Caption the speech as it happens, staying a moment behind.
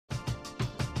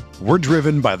We're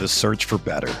driven by the search for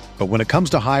better. But when it comes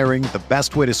to hiring, the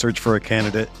best way to search for a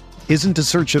candidate isn't to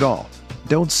search at all.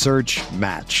 Don't search,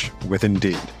 match with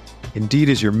Indeed. Indeed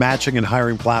is your matching and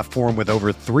hiring platform with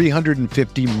over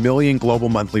 350 million global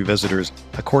monthly visitors,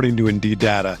 according to Indeed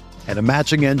data, and a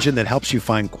matching engine that helps you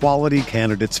find quality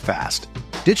candidates fast.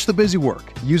 Ditch the busy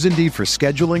work. Use Indeed for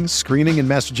scheduling, screening, and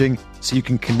messaging so you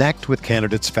can connect with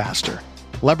candidates faster.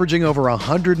 Leveraging over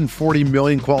 140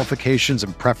 million qualifications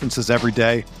and preferences every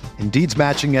day, Indeed's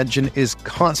matching engine is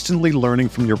constantly learning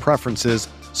from your preferences,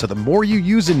 so the more you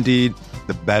use Indeed,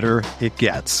 the better it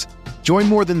gets. Join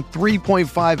more than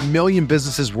 3.5 million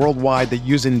businesses worldwide that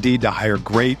use Indeed to hire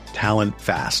great talent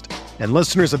fast. And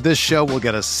listeners of this show will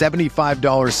get a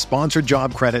 $75 sponsored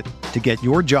job credit to get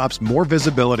your jobs more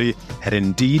visibility at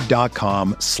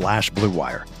Indeed.com/Blue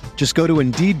Wire. Just go to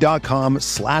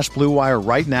Indeed.com/Blue Wire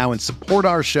right now and support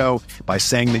our show by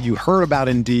saying that you heard about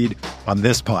Indeed on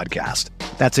this podcast.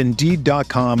 That's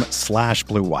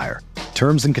Indeed.com/Blue Wire.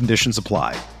 Terms and conditions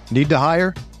apply. Need to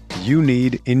hire? You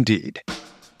need Indeed.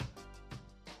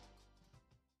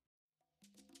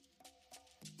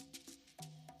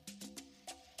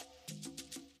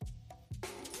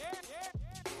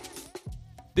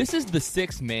 This is the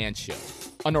Sixth Man Show,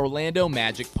 an Orlando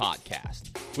Magic podcast,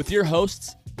 with your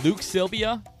hosts Luke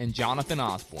Sylvia and Jonathan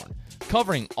Osborne,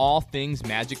 covering all things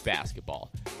Magic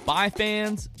basketball. By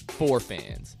fans, for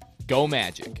fans. Go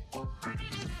Magic.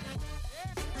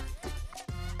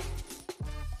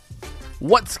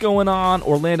 What's going on,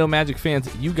 Orlando Magic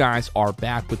fans? You guys are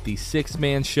back with the Sixth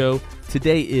Man Show.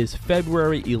 Today is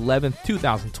February 11th,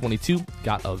 2022.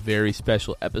 Got a very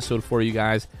special episode for you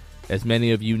guys. As many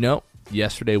of you know,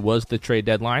 yesterday was the trade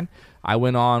deadline. I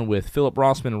went on with Philip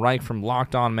Rossman Reich from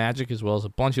Locked On Magic, as well as a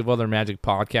bunch of other Magic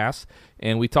podcasts,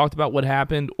 and we talked about what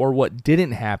happened or what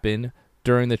didn't happen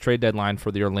during the trade deadline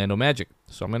for the Orlando Magic.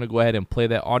 So I'm going to go ahead and play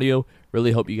that audio.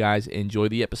 Really hope you guys enjoy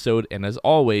the episode, and as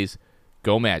always,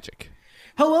 go Magic.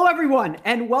 Hello, everyone,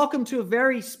 and welcome to a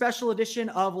very special edition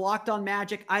of Locked On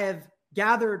Magic. I have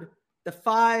gathered the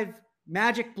 5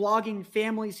 Magic blogging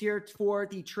families here for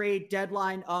the trade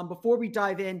deadline. Before we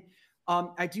dive in,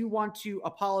 I do want to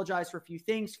apologize for a few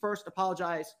things. First,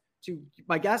 apologize to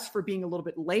my guests for being a little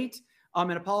bit late,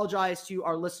 and apologize to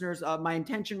our listeners. My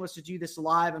intention was to do this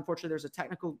live. Unfortunately, there's a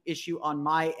technical issue on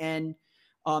my end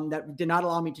that did not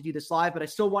allow me to do this live, but I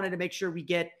still wanted to make sure we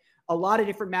get a lot of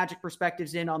different Magic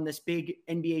perspectives in on this big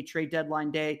NBA trade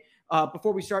deadline day.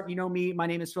 Before we start, you know me. My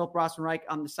name is Philip Rossman Reich.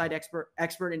 I'm the site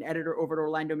expert and editor over at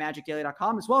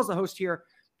OrlandoMagicDaily.com, as well as the host here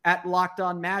at Locked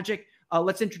On Magic.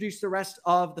 Let's introduce the rest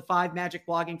of the 5 Magic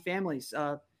blogging families.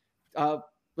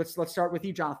 Let's start with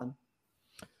you, Jonathan.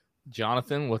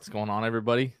 Jonathan, what's going on,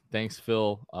 everybody? Thanks,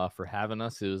 Phil, for having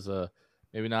us. It was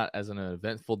maybe not as an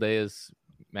eventful day as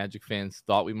Magic fans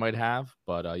thought we might have,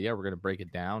 but yeah, we're going to break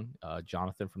it down.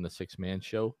 Jonathan from the Sixth Man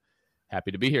Show.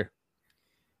 Happy to be here.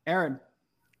 Aaron.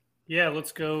 Yeah,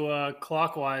 let's go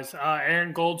clockwise.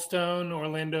 Aaron Goldstone,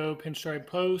 Orlando Pinstripe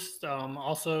Post.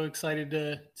 Also excited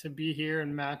to be here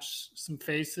and match some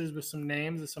faces with some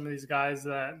names of some of these guys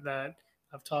that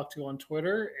I've talked to on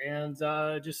Twitter, and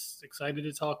just excited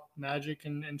to talk Magic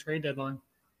and trade deadline.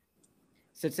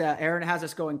 Since Aaron has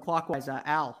us going clockwise,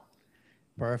 Al.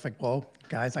 Perfect. Well,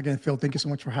 guys, again, Phil, thank you so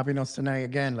much for having us tonight.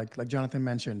 Again, like Jonathan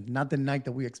mentioned, not the night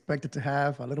that we expected to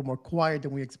have, a little more quiet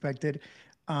than we expected.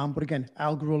 But again,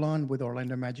 Al Grulon with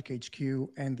Orlando Magic HQ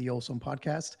and the Awesome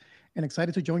Podcast, and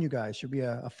excited to join you guys. Should be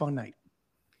a fun night.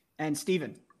 And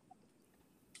Steven.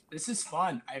 This is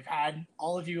fun. I've had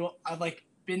all of you. I've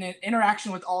been in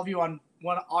interaction with all of you on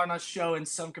a show in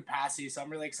some capacity, so I'm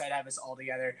really excited to have us all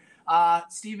together.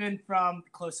 Steven from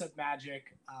Close Up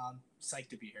Magic. Psyched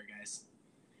to be here, guys.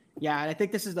 Yeah, and I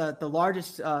think this is the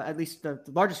largest, at least the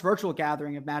largest virtual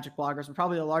gathering of Magic bloggers, and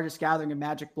probably the largest gathering of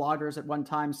Magic bloggers at one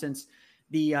time since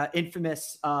the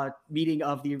infamous meeting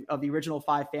of the original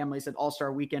 5 families at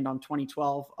All-Star Weekend on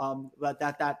 2012. But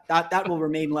that will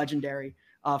remain legendary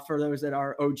for those that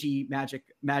are OG Magic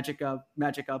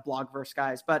blogverse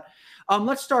guys. But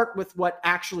let's start with what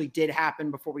actually did happen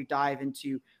before we dive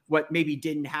into what maybe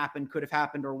didn't happen, could have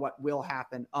happened, or what will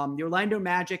happen. The Orlando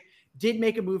Magic did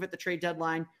make a move at the trade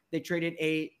deadline. They traded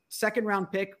a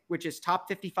second-round pick, which is top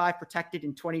 55 protected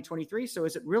in 2023. So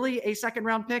is it really a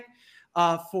second-round pick?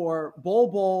 For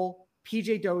Bol,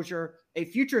 PJ Dozier, a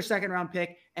future second-round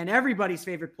pick, and everybody's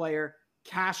favorite player,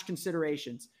 cash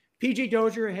considerations. PJ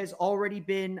Dozier has already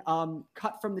been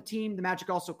cut from the team. The Magic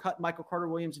also cut Michael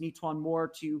Carter-Williams and Etuan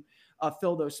Moore to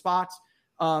fill those spots.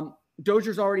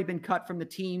 Dozier's already been cut from the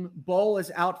team. Bol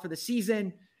is out for the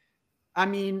season. I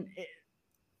mean,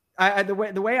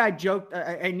 The way I joked,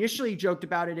 I initially joked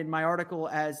about it in my article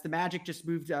as the Magic just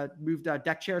moved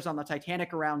deck chairs on the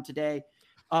Titanic around today.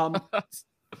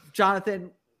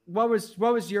 Jonathan, what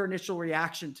was your initial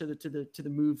reaction to the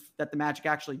move that the Magic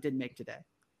actually did make today?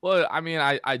 Well, I mean,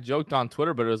 I joked on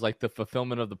Twitter, but it was like the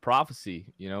fulfillment of the prophecy.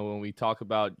 You know, when we talk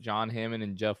about John Hammond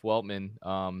and Jeff Weltman,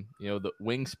 you know, the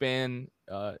wingspan,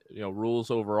 you know, rules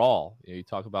overall. You know, you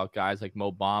talk about guys like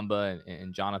Mo Bamba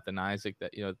and Jonathan Isaac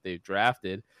that, you know, they've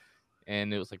drafted.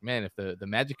 And it was like, man, if the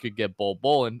Magic could get Bol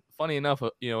Bol. And funny enough,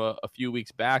 you know, a few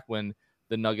weeks back when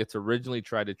the Nuggets originally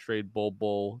tried to trade Bol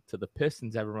Bol to the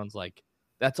Pistons, everyone's like,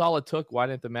 that's all it took. Why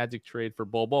didn't the Magic trade for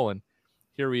Bol Bol? And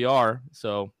here we are.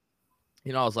 So,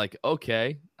 you know, I was like,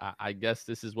 okay, I guess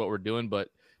this is what we're doing, but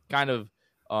kind of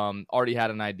already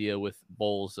had an idea with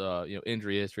Bol's you know,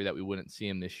 injury history that we wouldn't see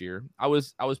him this year. I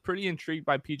was pretty intrigued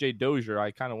by PJ Dozier. I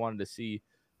kind of wanted to see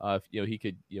if, you know, he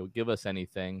could, you know, give us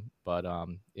anything, but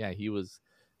yeah, he was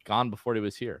gone before he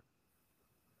was here.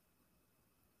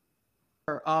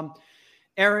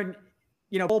 Aaron,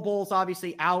 you know, Bol Bol's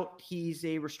obviously out. He's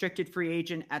a restricted free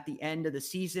agent at the end of the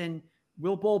season.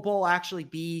 Will Bol Bol actually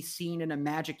be seen in a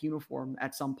Magic uniform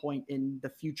at some point in the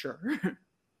future?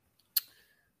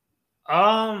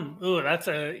 That's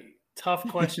a tough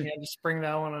question. You had to spring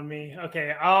that one on me.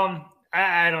 Okay.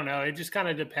 I don't know. It just kind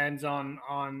of depends on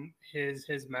his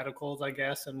medicals, I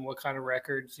guess, and what kind of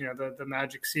records, you know, the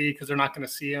Magic see, because they're not going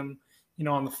to see him, you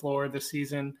know, on the floor this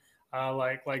season,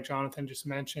 like Jonathan just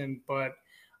mentioned. But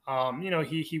you know,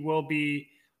 he will be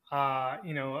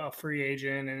you know, a free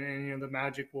agent, and you know, the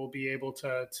Magic will be able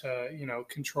to you know,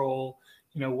 control,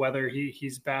 you know, whether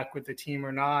he's back with the team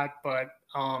or not. But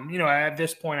you know, at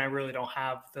this point, I really don't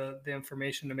have the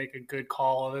information to make a good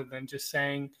call other than just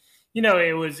saying, you know,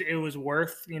 it was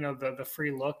worth, you know, the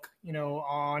free look, you know,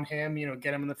 on him, you know,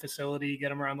 get him in the facility,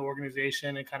 get him around the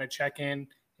organization, and kind of check in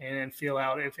and feel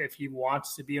out if he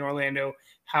wants to be in Orlando,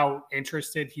 how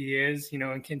interested he is, you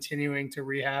know, in continuing to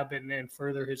rehab and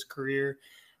further his career.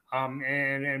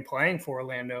 And playing for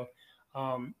Orlando,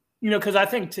 you know, because I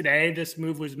think today this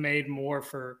move was made more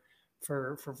for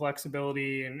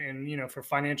flexibility and you know, for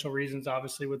financial reasons.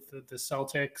 Obviously, with the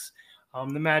Celtics,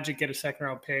 the Magic get a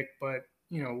second-round pick, but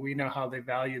you know, we know how they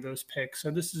value those picks.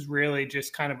 So this is really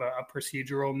just kind of a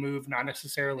procedural move, not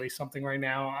necessarily something right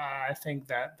now. I think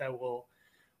that will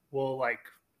like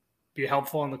be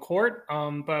helpful on the court.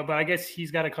 But I guess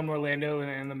he's got to come to Orlando,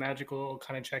 and the Magic will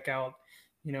kind of check out,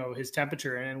 you know, his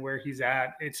temperature and where he's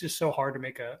at. It's just so hard to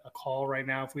make a call right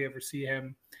now if we ever see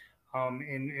him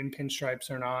in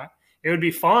pinstripes or not. It would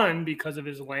be fun because of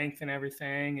his length and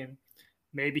everything, and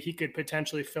maybe he could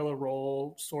potentially fill a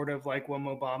role sort of like what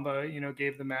Mo Bamba, you know,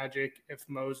 gave the Magic if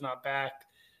Mo's not back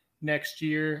next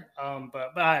year.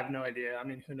 But I have no idea. I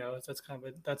mean, who knows?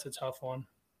 That's a tough one.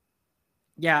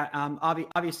 Yeah.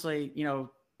 Obviously, you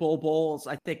know, Bol Bol's,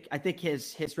 I think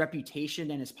his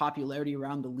reputation and his popularity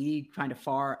around the league kind of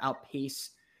far outpace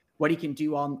what he can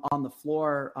do on the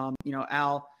floor. You know,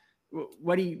 Al,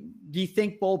 what do you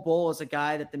think Bol Bol is a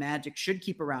guy that the Magic should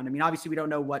keep around? I mean, obviously we don't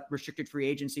know what restricted free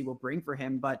agency will bring for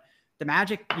him, but the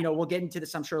Magic, you know, we'll get into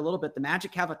this, I'm sure, a little bit. The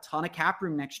Magic have a ton of cap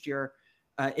room next year.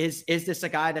 Is this a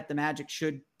guy that the Magic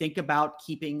should think about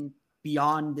keeping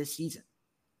beyond this season?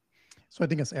 So I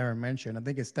think, as Aaron mentioned, I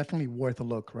think it's definitely worth a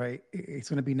look, right? It's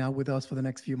going to be now with us for the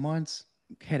next few months,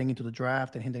 heading into the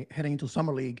draft and heading into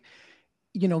Summer League.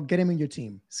 You know, get him in your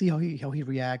team. See how he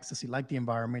reacts. Does he like the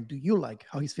environment? Do you like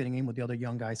how he's fitting in with the other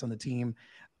young guys on the team?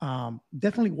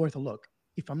 Definitely worth a look.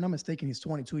 If I'm not mistaken, he's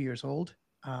 22 years old.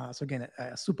 So again,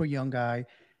 a super young guy.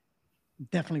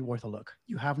 Definitely worth a look.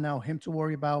 You have now him to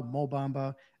worry about, Mo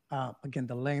Bamba. Again,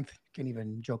 the length, can't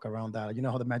even joke around that. You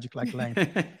know how the Magic like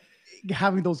length.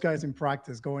 Having those guys in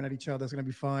practice going at each other is going to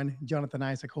be fun. Jonathan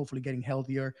Isaac hopefully getting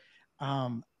healthier.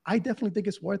 I definitely think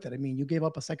it's worth it. I mean, you gave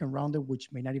up a second rounder,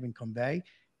 which may not even convey.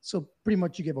 So pretty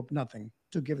much you gave up nothing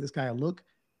to give this guy a look.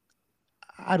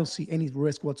 I don't see any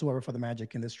risk whatsoever for the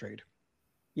Magic in this trade.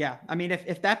 Yeah. I mean,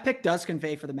 if that pick does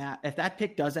convey for if that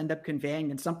pick does end up conveying,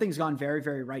 then something's gone very,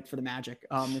 very right for the Magic.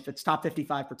 If it's top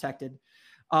 55 protected,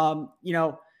 you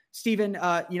know, Steven,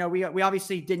 you know, we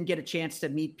obviously didn't get a chance to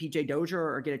meet PJ Dozier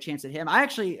or get a chance at him. I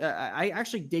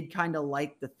actually did kind of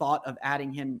like the thought of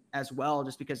adding him as well,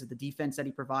 just because of the defense that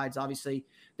he provides. Obviously,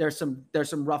 there's some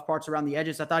rough parts around the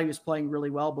edges. I thought he was playing really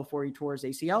well before he tore his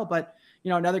ACL, but you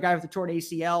know, another guy with a torn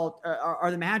ACL.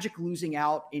 Are the Magic losing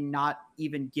out in not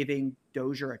even giving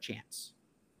Dozier a chance?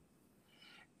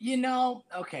 You know,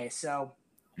 okay, so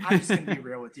I'm just going to be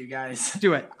real with you guys.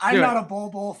 Do it. I'm not a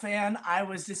Bol fan. I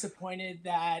was disappointed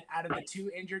that out of the two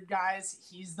injured guys,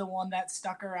 he's the one that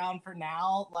stuck around for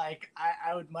now. Like,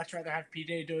 I would much rather have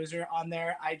PJ Dozier on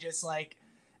there. I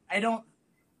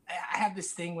have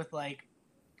this thing with like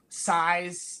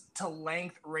size to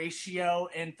length ratio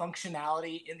and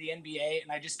functionality in the NBA.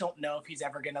 And I just don't know if he's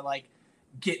ever going to like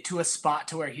get to a spot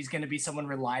to where he's going to be someone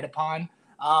relied upon.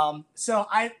 So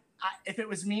if it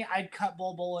was me, I'd cut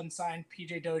Bol and sign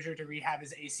PJ Dozier to rehab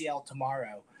his ACL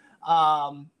tomorrow.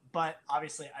 But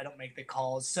obviously I don't make the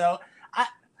calls. So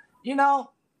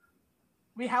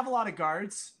we have a lot of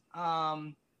guards.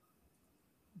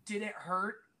 Did it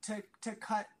hurt to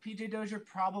cut PJ Dozier?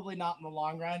 Probably not in the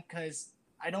long run, because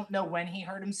I don't know when he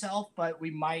hurt himself, but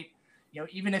we might,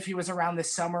 even if he was around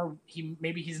this summer,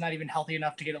 maybe he's not even healthy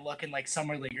enough to get a look in like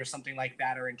summer league or something like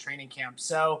that, or in training camp.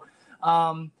 So,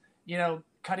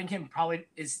 cutting him probably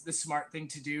is the smart thing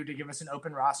to do, to give us an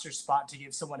open roster spot to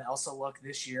give someone else a look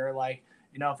this year. Like,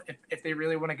 if they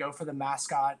really want to go for the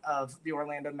mascot of the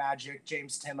Orlando Magic,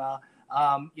 James Timma,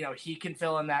 he can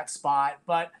fill in that spot.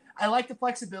 But I like the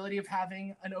flexibility of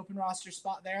having an open roster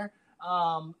spot there.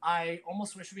 I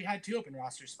almost wish we had two open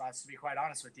roster spots, to be quite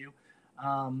honest with you.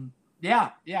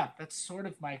 Yeah, that's sort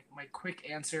of my quick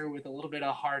answer with a little bit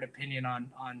of hard opinion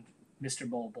on Mr.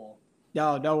 Bol.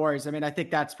 No worries. I mean, I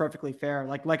think that's perfectly fair.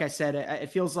 Like I said,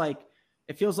 it feels like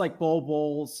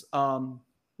Bol's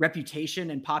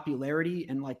reputation and popularity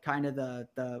and like kind of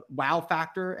the wow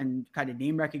factor and kind of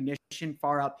name recognition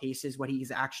far outpaces what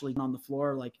he's actually on the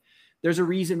floor. Like, there's a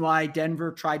reason why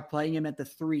Denver tried playing him at the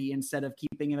 3 instead of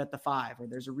keeping him at the 5, or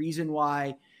there's a reason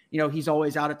why, he's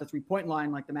always out at the 3-point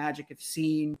line. Like, the Magic have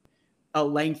seen a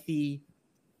lengthy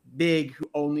big who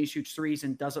only shoots threes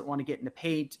and doesn't want to get in the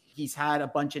paint. He's had a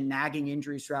bunch of nagging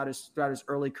injuries throughout his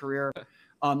early career.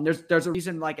 There's a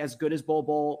reason, like, as good as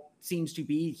Bol seems to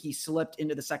be, he slipped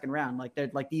into the second round. Like,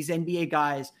 these NBA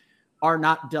guys are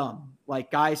not dumb. Like,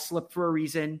 guys slip for a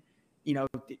reason.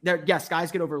 Yes,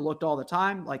 guys get overlooked all the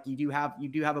time. Like, you do have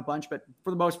a bunch, but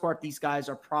for the most part, these guys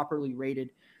are properly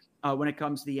rated when it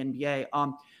comes to the NBA.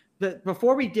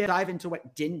 Before we dive into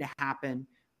what didn't happen,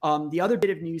 the other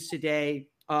bit of news today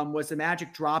was the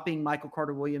Magic dropping Michael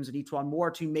Carter-Williams and E'Twaun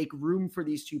Moore to make room for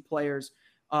these two players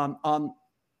on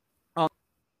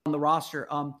the roster.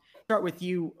 Start with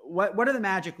you. What are the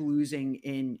Magic losing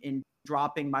in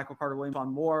dropping Michael Carter-Williams on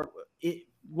Moore?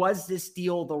 Was this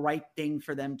deal the right thing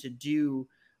for them to do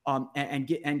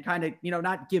and kind of,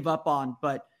 not give up on,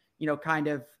 but, kind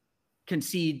of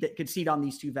concede on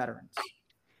these two veterans?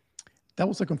 That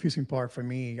was a confusing part for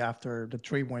me after the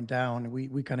trade went down.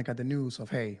 We kind of got the news of,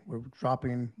 hey, we're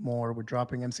dropping Moore, we're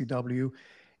dropping MCW.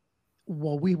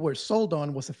 What we were sold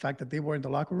on was the fact that they were in the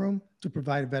locker room to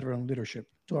provide veteran leadership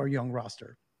to our young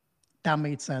roster. That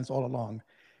made sense all along.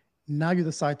 Now you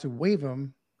decide to waive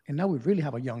them, and now we really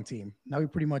have a young team. Now we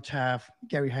pretty much have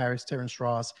Gary Harris, Terrence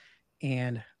Ross,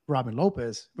 and Robin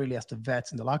Lopez really as the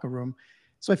vets in the locker room.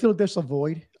 So I feel like there's a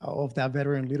void of that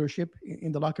veteran leadership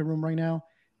in the locker room right now.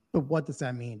 But what does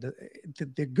that mean?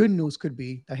 The good news could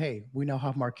be that, hey, we now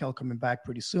have Markelle coming back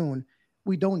pretty soon.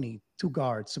 We don't need two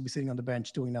guards to be sitting on the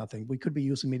bench doing nothing. We could be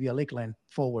using maybe a Lakeland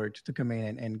forward to come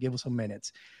in and give us some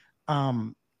minutes.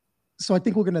 So I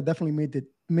think we're going to definitely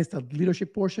miss the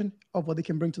leadership portion of what they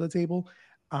can bring to the table.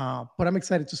 But I'm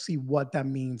excited to see what that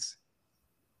means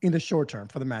in the short term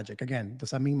for the Magic. Again,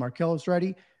 does that mean Markelle is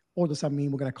ready? Or does that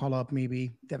mean we're going to call up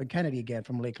maybe Devin Kennedy again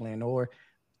from Lakeland or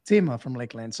Timma from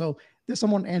Lakeland? So there's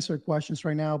some unanswered questions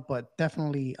right now, but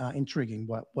definitely intriguing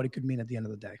what it could mean at the end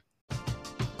of the day.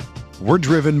 We're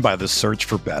driven by the search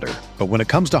for better. But when it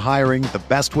comes to hiring, the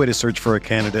best way to search for a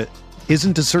candidate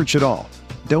isn't to search at all.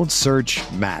 Don't search,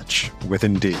 match with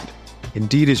Indeed.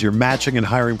 Indeed is your matching and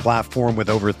hiring platform with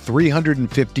over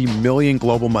 350 million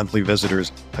global monthly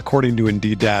visitors, according to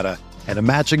Indeed data, and a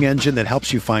matching engine that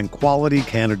helps you find quality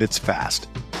candidates fast.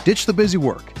 Ditch the busy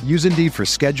work. Use Indeed for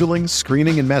scheduling,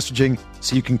 screening, and messaging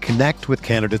so you can connect with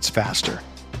candidates faster.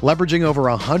 Leveraging over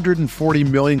 140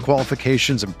 million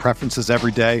qualifications and preferences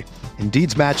every day,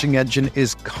 Indeed's matching engine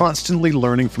is constantly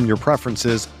learning from your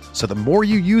preferences, so the more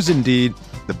you use Indeed,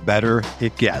 the better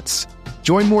it gets.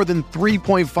 Join more than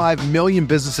 3.5 million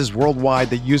businesses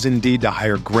worldwide that use Indeed to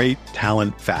hire great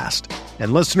talent fast.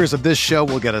 And listeners of this show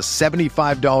will get a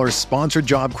 $75 sponsored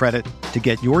job credit to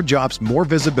get your jobs more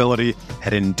visibility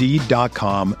at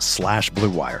Indeed.com/Blue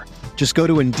Wire. Just go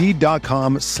to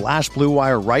Indeed.com/Blue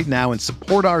Wire right now and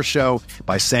support our show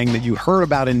by saying that you heard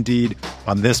about Indeed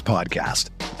on this podcast.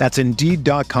 That's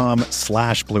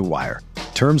Indeed.com/Blue Wire.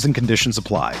 Terms and conditions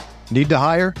apply. Need to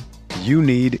hire? You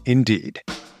need Indeed.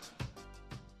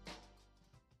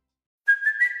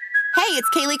 it's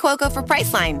Kaylee Cuoco for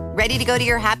Priceline. Ready to go to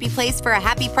your happy place for a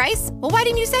happy price? Well, why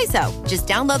didn't you say so? Just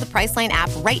download the Priceline app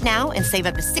right now and save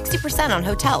up to 60% on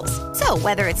hotels. So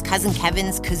whether it's Cousin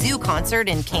Kevin's Kazoo Concert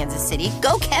in Kansas City,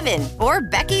 go Kevin, or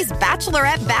Becky's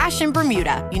Bachelorette Bash in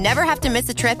Bermuda, you never have to miss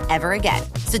a trip ever again.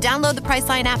 So download the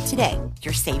Priceline app today.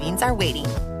 Your savings are waiting.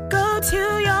 Go to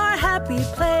your happy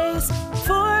place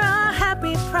for a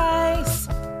happy price.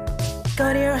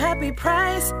 Go to your happy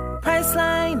price,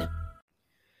 Priceline.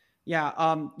 Yeah,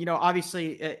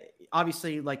 obviously,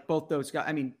 like both those guys.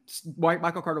 I mean,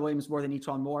 Michael Carter-Williams more than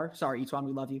E'Twaun Moore. Sorry, E'Twaun,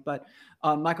 we love you, but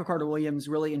Michael Carter-Williams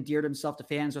really endeared himself to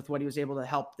fans with what he was able to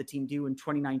help the team do in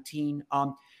 2019.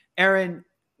 Aaron,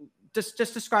 just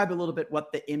describe a little bit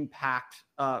what the impact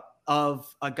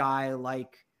of a guy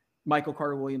like Michael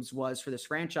Carter-Williams was for this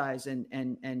franchise, and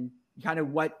kind of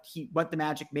what the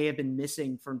Magic may have been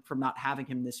missing from not having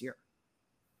him this year.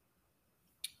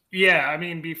 Yeah, I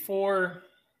mean, before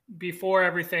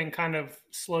everything kind of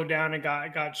slowed down and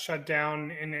got shut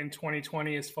down in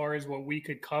 2020, as far as what we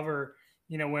could cover,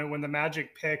 when the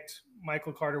Magic picked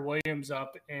Michael Carter-Williams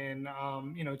up in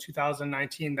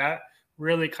 2019, that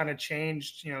really kind of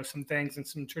changed some things and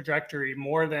some trajectory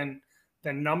more than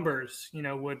numbers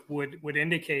would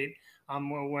indicate. When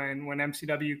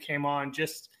MCW came on,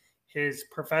 just his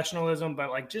professionalism, but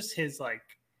like just his like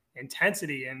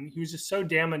intensity, and he was just so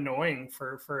damn annoying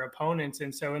for opponents.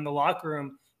 And so in the locker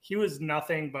room, he was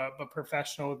nothing but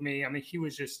professional with me. I mean, he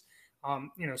was just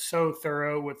so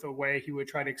thorough with the way he would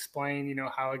try to explain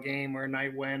how a game or a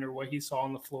night went or what he saw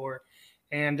on the floor.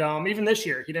 And even this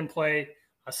year, he didn't play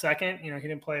a second, he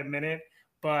didn't play a minute,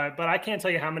 but I can't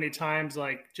tell you how many times,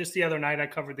 like just the other night I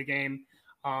covered the game,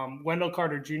 Wendell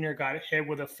Carter Jr. got hit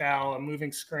with a foul, a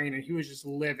moving screen, and he was just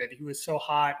livid. He was so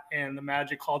hot, and the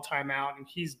Magic called timeout, and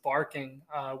he's barking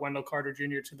Wendell Carter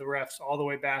Jr. to the refs all the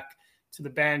way back to the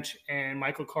bench. And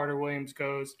Michael Carter-Williams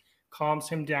goes, calms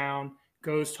him down,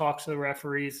 goes, talks to the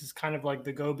referees. It's kind of like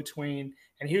the go-between.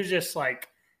 And he was just like,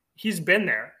 he's been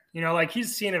there. Like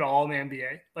he's seen it all in the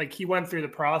NBA. Like he went through the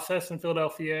process in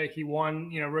Philadelphia. He won,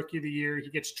 Rookie of the Year. He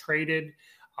gets traded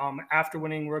after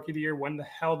winning Rookie of the Year. When the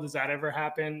hell does that ever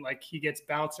happen? Like he gets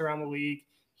bounced around the league.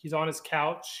 He's on his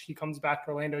couch. He comes back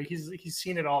to Orlando. He's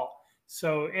seen it all.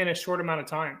 So in a short amount of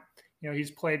time,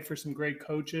 he's played for some great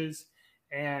coaches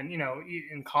and,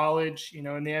 in college, in the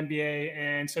NBA.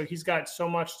 And so he's got so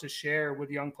much to share with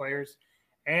young players.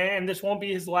 And this won't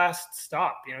be his last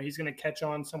stop. He's going to catch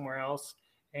on somewhere else.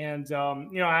 And,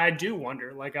 I do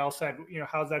wonder, like Al said,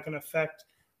 how's that going to affect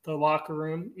the locker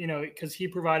room, because he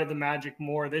provided the Magic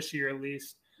more this year, at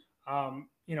least,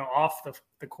 off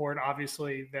the court,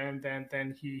 obviously, than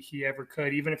he ever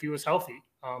could, even if he was healthy,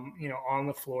 on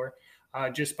the floor,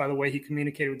 just by the way he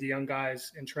communicated with the young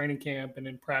guys in training camp and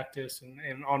in practice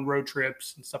and on road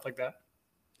trips and stuff like that.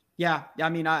 Yeah. I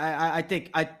mean, I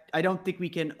think I don't think we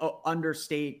can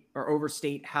understate or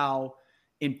overstate how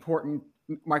important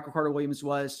Michael Carter-Williams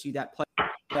was to that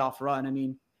playoff run. I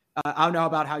mean, I don't know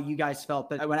about how you guys felt,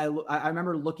 but when I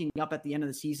remember looking up at the end of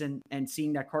the season and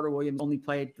seeing that Carter-Williams only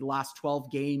played the last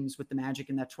 12 games with the Magic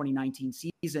in that 2019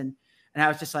 season. And I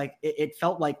was just like, it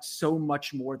felt like so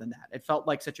much more than that. It felt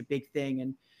like such a big thing.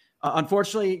 And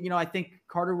unfortunately, I think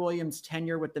Carter-Williams'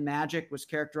 tenure with the Magic was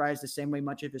characterized the same way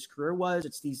much of his career was.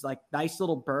 It's these like nice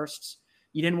little bursts.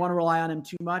 You didn't want to rely on him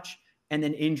too much. And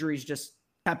then injuries just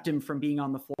kept him from being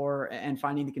on the floor and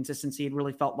finding the consistency. It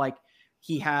really felt like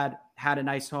he had a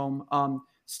nice home.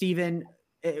 Steven,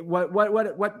 what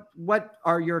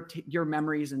are your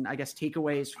memories and I guess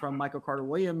takeaways from Michael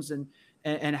Carter-Williams and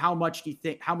how much do you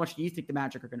think the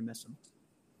Magic are going to miss him?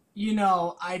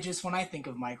 When I think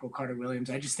of Michael Carter-Williams,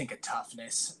 I just think of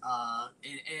toughness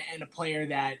and a player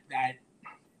that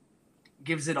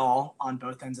gives it all on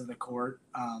both ends of the court,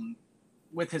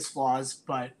 with his flaws,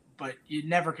 but you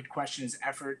never could question his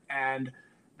effort, and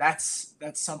that's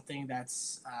something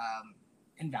that's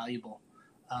invaluable.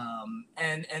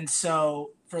 And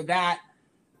so for that,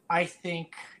 I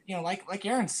think, like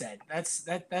Aaron said, that's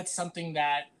something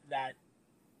that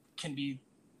can be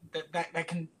that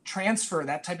can transfer.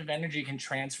 That type of energy can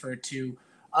transfer to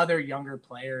other younger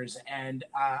players. And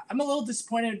I'm a little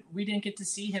disappointed we didn't get to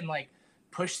see him like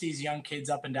push these young kids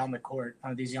up and down the court,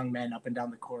 these young men up and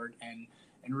down the court, and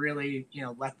really,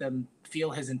 let them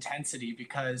feel his intensity,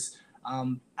 because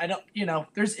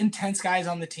there's intense guys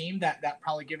on the team that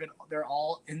probably give it their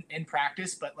all in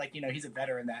practice, but he's a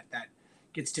veteran that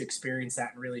gets to experience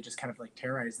that and really just kind of like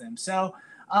terrorize them. So,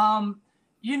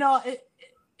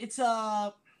 it's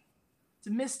a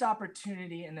missed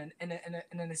opportunity, and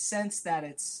in a sense that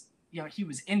it's, he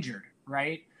was injured,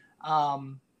 right?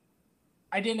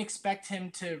 I didn't expect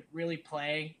him to really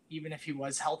play, even if he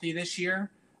was healthy this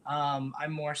year. I'm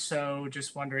more so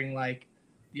just wondering, like,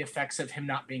 the effects of him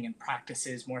not being in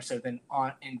practices more so than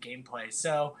in gameplay.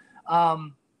 So,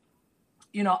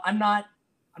 you know, I'm not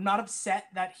upset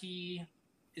that he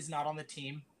is not on the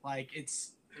team. Like, it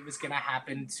was going to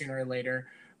happen sooner or later.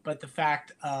 But the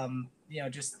fact, you know,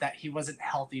 just that he wasn't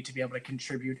healthy to be able to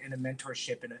contribute in a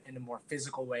mentorship in a more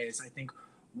physical way is, I think,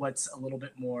 what's a little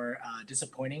bit more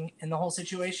disappointing in the whole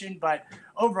situation. But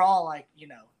overall, like, you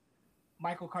know,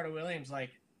 Michael Carter-Williams, like,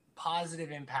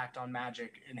 positive impact on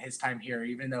Magic in his time here,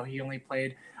 even though he only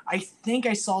played, I think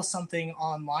I saw something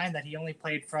online that he only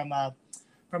played from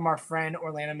our friend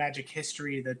Orlando Magic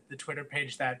History, the Twitter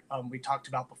page that we talked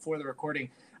about before the recording.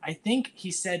 I think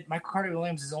he said Michael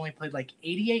Carter-Williams has only played like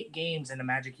 88 games in a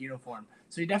Magic uniform.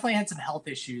 So he definitely had some health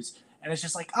issues. And it's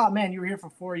just like, oh man, you were here for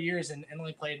 4 years and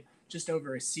only played just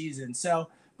over a season. So,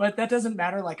 but that doesn't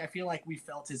matter. Like, I feel like we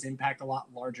felt his impact a lot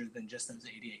larger than just those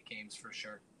 88 games for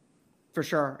sure. For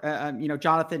sure. You know,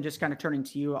 Jonathan, just kind of turning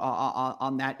to you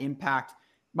on that impact.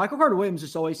 Michael Carter-Williams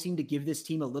just always seemed to give this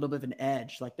team a little bit of an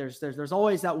edge. Like there's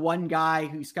always that one guy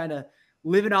who's kind of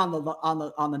living on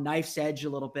the knife's edge a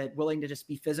little bit, willing to just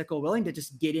be physical, willing to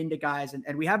just get into guys.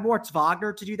 And we have Moritz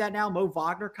Wagner to do that now. Mo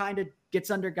Wagner kind of gets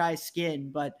under guys'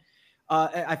 skin, but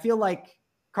I feel like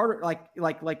Carter,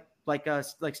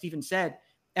 like Stephen said,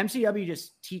 MCW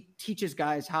just teaches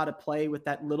guys how to play with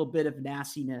that little bit of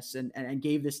nastiness and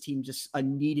gave this team just a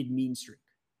needed mean streak.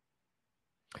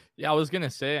 Yeah, I was going to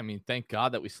say, I mean, thank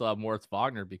God that we still have Moritz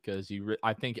Wagner, because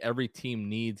I think every team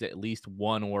needs at least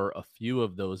one or a few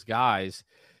of those guys.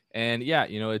 And yeah,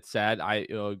 you know, it's sad. I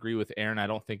agree with Aaron. I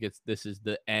don't think this is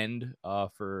the end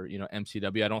for, you know,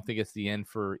 MCW. I don't think it's the end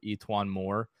for E'Twaun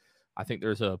Moore. I think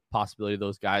there's a possibility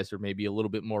those guys are maybe a little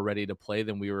bit more ready to play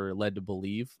than we were led to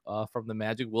believe from the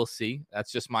Magic. We'll see.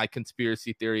 That's just my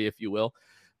conspiracy theory, if you will.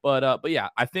 But yeah,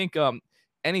 I think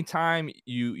anytime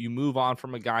you move on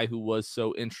from a guy who was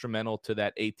so instrumental to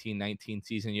that 18-19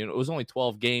 season, you know, it was only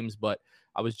 12 games, but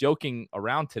I was joking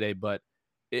around today, but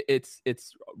it's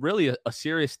really a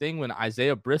serious thing when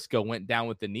Isaiah Briscoe went down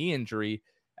with the knee injury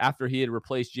after he had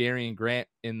replaced Jerian Grant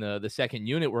in the second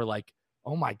unit. We're like,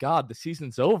 oh my God, the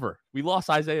season's over. We lost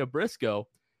Isaiah Briscoe.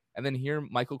 And then here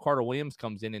Michael Carter-Williams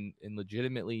comes in and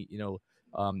legitimately, you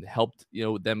know, helped, you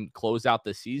know, them close out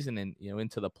the season and, you know,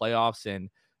 into the playoffs.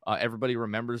 And everybody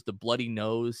remembers the bloody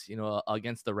nose, you know,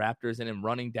 against the Raptors and him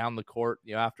running down the court,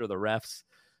 you know, after the refs.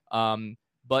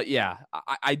 But yeah,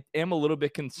 I am a little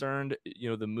bit concerned,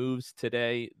 you know, the moves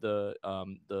today,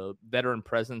 the veteran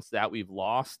presence that we've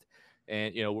lost.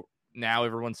 And, you know, now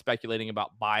everyone's speculating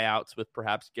about buyouts with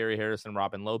perhaps Gary Harris and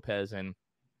Robin Lopez. And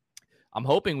I'm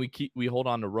hoping we hold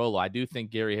on to Rolo. I do think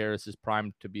Gary Harris is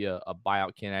primed to be a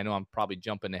buyout candidate. I know I'm probably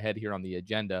jumping ahead here on the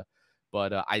agenda,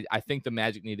 but I think the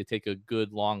Magic need to take a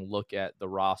good long look at the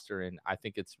roster. And I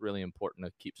think it's really important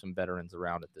to keep some veterans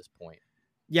around at this point.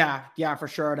 Yeah, for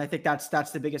sure. And I think that's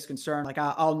the biggest concern. Like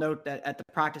I'll note that at the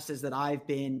practices that I've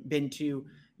been to,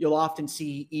 you'll often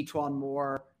see E'Twaun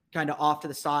Moore kind of off to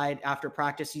the side after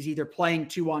practice. He's either playing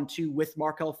 2-on-2 with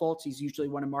Markelle Fultz. He was usually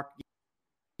one of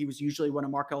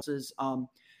Markelle's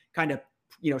kind of,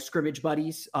 you know, scrimmage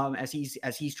buddies as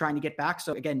he's trying to get back.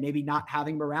 So again, maybe not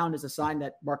having him around is a sign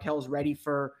that Markelle's ready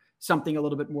for something a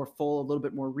little bit more full, a little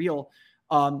bit more real.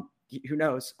 Who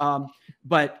knows?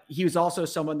 But he was also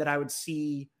someone that I would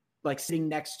see like sitting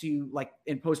next to, like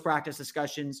in post-practice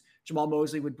discussions. Jamal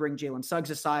Mosley would bring Jalen Suggs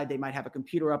aside. They might have a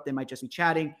computer up. They might just be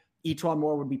chatting. E'Twaun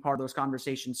Moore would be part of those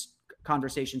conversations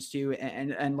too.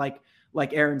 And like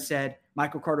Aaron said,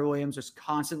 Michael Carter-Williams was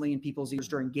constantly in people's ears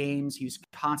during games. He was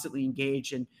constantly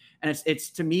engaged. And it's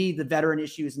to me, the veteran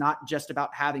issue is not just about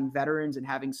having veterans and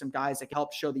having some guys that can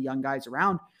help show the young guys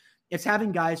around. It's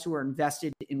having guys who are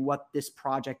invested in what this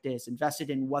project is,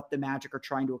 invested in what the Magic are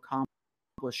trying to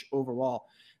accomplish overall.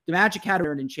 The Magic had a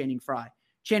veteran in Channing Frye.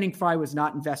 Channing Frye was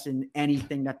not invested in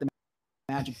anything that the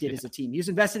Magic did as a team. He was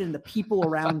invested in the people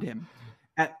around him,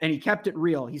 and he kept it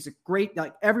real. He's a great,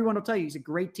 like everyone will tell you, he's a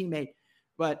great teammate.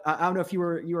 But I don't know if you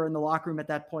were in the locker room at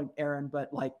that point, Aaron,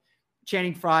 but like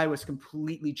Channing Frye was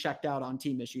completely checked out on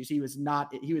team issues. He was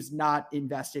not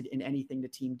invested in anything the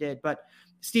team did. But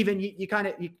Stephen,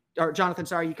 or Jonathan,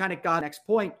 sorry, you kind of got the next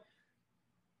point.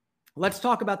 Let's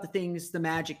talk about the things the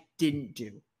Magic didn't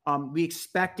do. We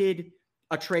expected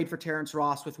a trade for Terrence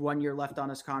Ross with 1 year left on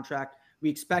his contract. We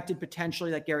expected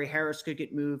potentially that Gary Harris could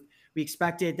get moved. We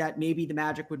expected that maybe the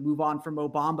Magic would move on from Mo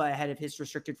Bamba ahead of his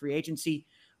restricted free agency.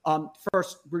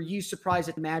 First, were you surprised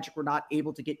that the Magic were not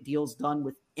able to get deals done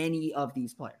with any of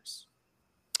these players?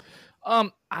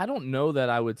 I don't know that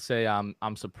I would say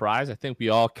I'm surprised. I think we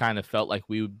all kind of felt like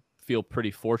we would feel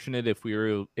pretty fortunate if we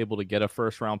were able to get a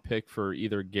first-round pick for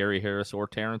either Gary Harris or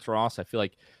Terrence Ross. I feel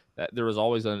like that there was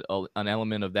always an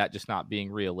element of that just not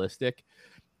being realistic.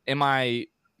 Am I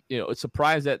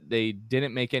surprised that they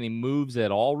didn't make any moves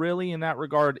at all, really, in that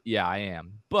regard? Yeah, I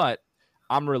am. But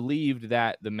I'm relieved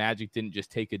that the Magic didn't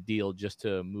just take a deal just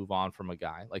to move on from a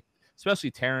guy. Like,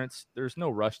 especially Terrence, there's no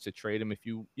rush to trade him. If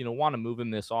you want to move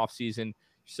him this offseason,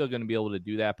 you're still going to be able to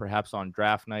do that perhaps on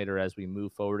draft night or as we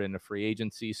move forward into free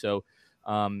agency. So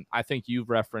I think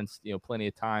you've referenced, plenty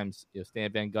of times,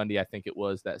 Stan Van Gundy, I think it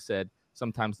was, that said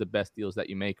sometimes the best deals that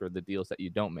you make are the deals that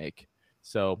you don't make.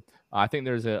 So I think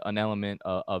there's an element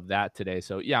of that today.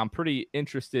 So, yeah, I'm pretty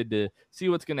interested to see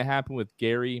what's going to happen with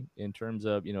Gary in terms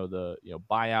of, the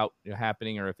buyout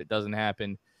happening or if it doesn't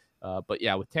happen. But,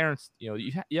 yeah, with Terrence,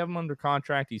 you have him under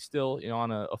contract. He's still on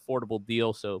an affordable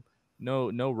deal. So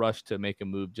no rush to make a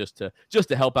move just to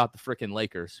help out the freaking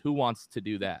Lakers. Who wants to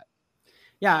do that?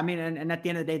 Yeah, I mean, and at the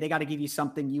end of the day, they got to give you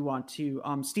something you want to.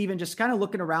 Steven, just kind of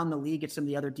looking around the league at some of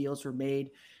the other deals were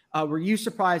made. Were you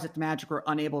surprised that the Magic were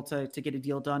unable to get a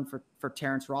deal done for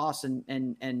Terrence Ross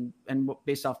and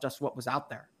based off just what was out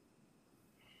there?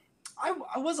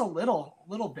 I was a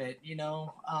little bit,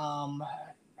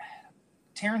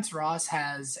 Terrence Ross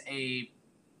has a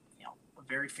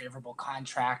very favorable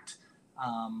contract,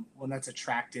 one that's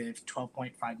attractive,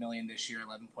 $12.5 million this year,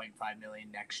 $11.5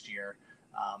 million next year.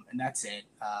 And that's it,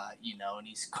 and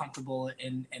he's comfortable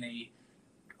in a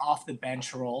off the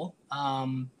bench role.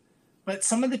 But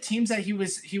some of the teams that he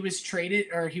was traded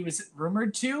or he was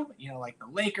rumored to, like the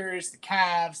Lakers, the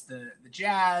Cavs, the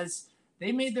Jazz,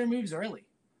 they made their moves early.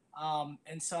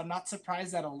 And so I'm not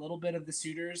surprised that a little bit of the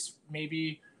suitors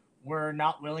maybe were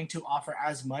not willing to offer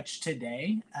as much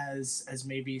today as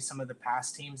maybe some of the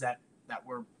past teams that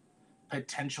were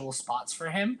potential spots for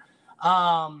him.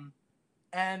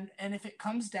 And if it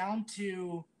comes down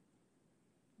to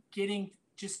getting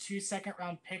just 2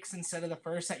 second-round picks instead of the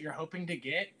first that you're hoping to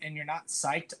get, and you're not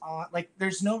psyched on,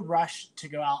 there's no rush to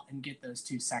go out and get those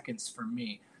 2 seconds for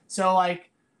me. So,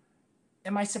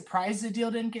 am I surprised the deal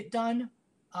didn't get done?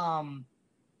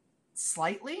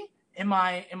 Slightly. Am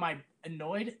I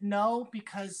annoyed? No,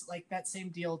 because that same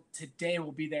deal today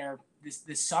will be there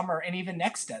this summer and even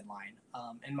next deadline,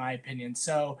 in my opinion.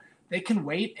 So they can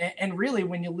wait. And really,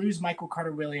 when you lose Michael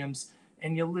Carter-Williams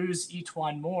and you lose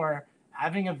E'Twaun Moore,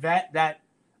 having a vet that,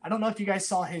 I don't know if you guys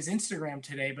saw his Instagram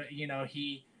today, but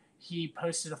he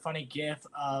posted a funny GIF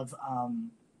of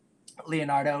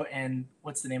Leonardo and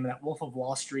what's the name of that, Wolf of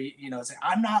Wall Street, saying,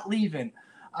 "I'm not leaving."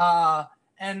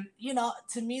 And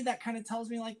to me, that kind of tells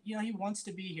me he wants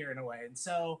to be here in a way. And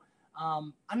so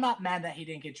I'm not mad that he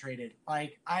didn't get traded.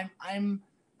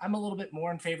 I'm a little bit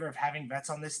more in favor of having vets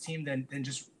on this team than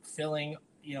just filling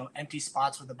empty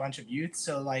spots with a bunch of youth.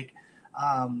 So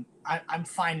I'm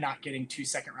fine not getting 2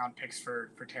 second-round picks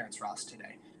for Terrence Ross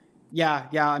today. Yeah.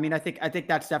 I mean, I think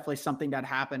that's definitely something that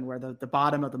happened where the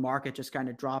bottom of the market just kind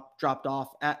of dropped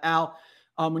off. Al,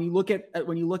 when you look at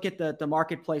the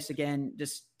marketplace again,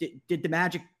 just did the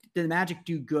Magic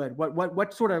do good?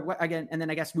 What sort of again? And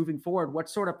then I guess moving forward, what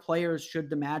sort of players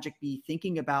should the Magic be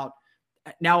thinking about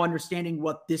now, understanding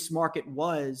what this market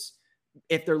was,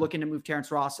 if they're looking to move Terrence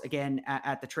Ross again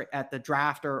at the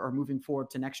draft or moving forward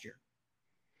to next year?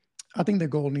 I think the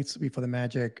goal needs to be for the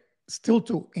Magic still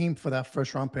to aim for that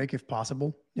first round pick if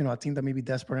possible. A team that may be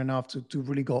desperate enough to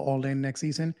really go all in next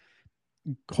season.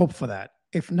 Hope for that.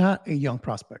 If not, a young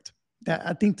prospect. That,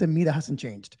 I think, to me, that hasn't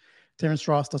changed. Terrence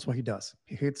Ross, that's what he does.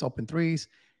 He hits open threes.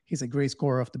 He's a great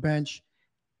scorer off the bench.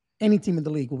 Any team in the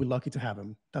league will be lucky to have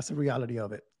him. That's the reality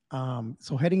of it.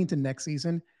 So heading into next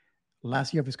season,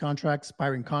 last year of his contract,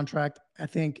 expiring contract, I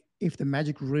think if the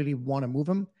Magic really want to move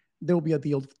him, there will be a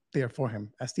deal there for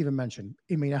him. As Steven mentioned,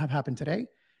 it may not have happened today.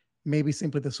 Maybe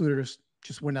simply the suitors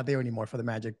just were not there anymore for the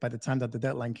Magic by the time that the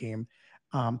deadline came.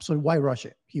 So why rush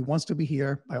it? He wants to be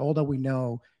here. By all that we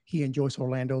know, he enjoys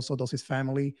Orlando, so does his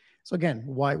family. So again,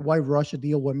 why rush a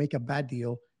deal? Why make a bad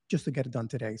deal just to get it done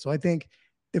today? So I think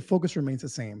the focus remains the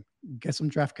same. Get some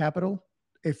draft capital,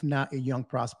 if not a young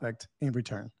prospect in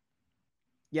return.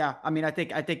 Yeah, I mean, I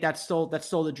think that's still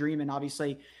the dream, and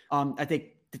obviously, I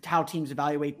think how teams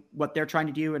evaluate what they're trying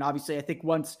to do, and obviously, I think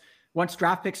once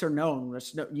draft picks are known,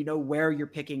 where you're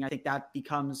picking, I think that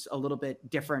becomes a little bit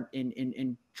different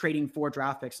in trading for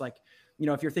draft picks.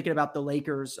 If you're thinking about the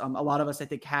Lakers, a lot of us I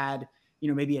think had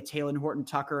maybe a Talen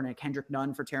Horton-Tucker and a Kendrick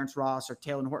Nunn for Terrence Ross, or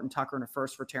Talen Horton-Tucker and a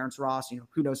first for Terrence Ross.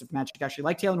 Who knows if Magic actually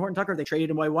like Talen Horton-Tucker? They traded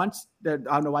him away once. I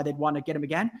don't know why they'd want to get him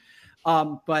again.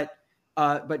 But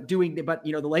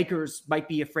the Lakers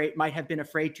might have been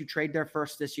afraid to trade their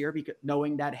first this year, because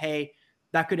knowing that, hey,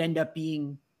 that could end up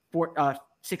being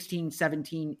 16,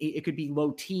 17, it could be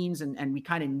low teens. And we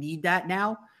kind of need that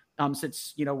now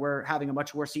since, we're having a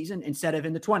much worse season instead of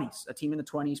in the 20s. A team in the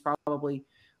 20s probably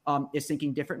is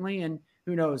thinking differently. And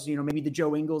who knows, maybe the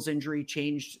Joe Ingles injury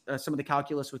changed some of the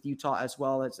calculus with Utah as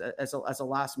well as a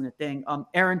last minute thing.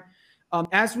 Aaron,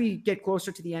 as we get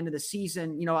closer to the end of the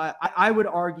season, I would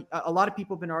argue, a lot of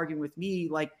people have been arguing with me,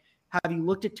 like, have you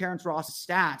looked at Terrence Ross's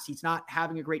stats? He's not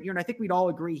having a great year. And I think we'd all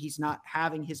agree he's not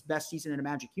having his best season in a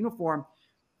Magic uniform.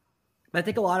 But I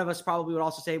think a lot of us probably would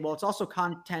also say, well, it's also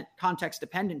context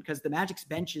dependent because the Magic's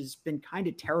bench has been kind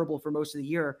of terrible for most of the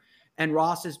year. And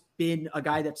Ross has been a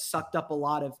guy that sucked up a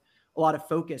lot of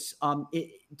focus. Do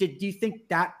you think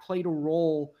that played a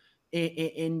role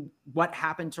in what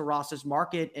happened to Ross's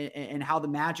market and how the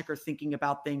Magic are thinking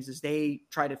about things as they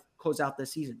try to close out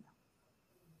this season?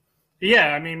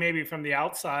 Yeah, I mean, maybe from the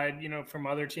outside, from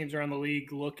other teams around the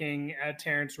league looking at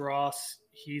Terrence Ross,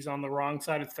 he's on the wrong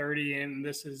side of 30, and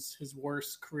this is his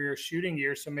worst career shooting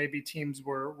year. So maybe teams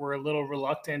were a little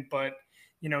reluctant. But,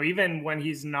 even when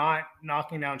he's not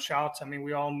knocking down shots, I mean,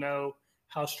 we all know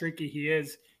how streaky he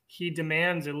is. He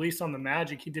demands, at least on the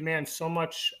Magic, he demands so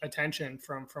much attention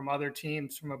from other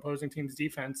teams, from opposing teams'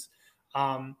 defense.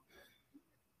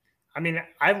 I mean,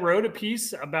 I wrote a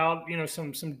piece about,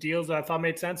 some deals that I thought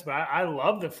made sense, but I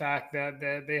love the fact that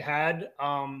they had,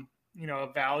 a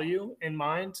value in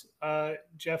mind.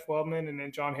 Jeff Wellman and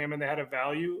then John Hammond, they had a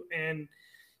value and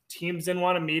teams didn't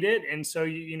want to meet it. And so,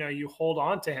 you hold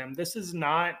on to him. This is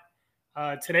not,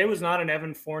 today was not an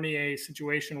Evan Fournier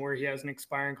situation where he has an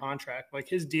expiring contract. Like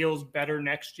his deal's better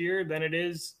next year than it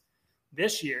is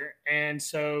this year. And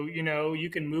so, you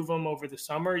can move them over the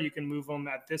summer. You can move them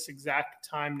at this exact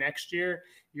time next year.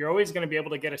 You're always going to be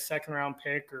able to get a second round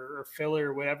pick or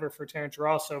filler or whatever for Terrence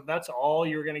Ross. So if that's all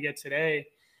you're going to get today,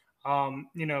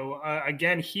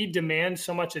 again, he demands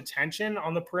so much attention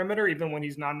on the perimeter, even when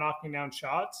he's not knocking down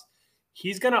shots.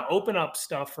 He's going to open up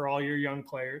stuff for all your young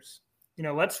players.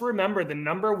 Let's remember the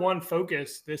number one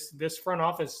focus, this front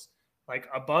office, like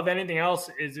above anything else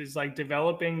is like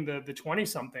developing the 20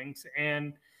 somethings.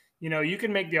 And, you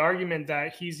can make the argument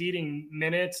that he's eating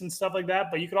minutes and stuff like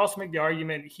that, but you could also make the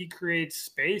argument he creates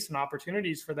space and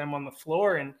opportunities for them on the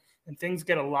floor and things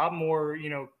get a lot more,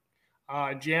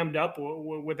 jammed up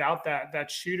without that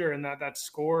shooter and that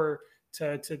scorer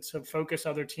to focus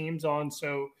other teams on.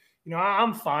 So,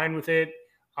 I'm fine with it.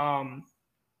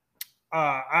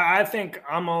 I think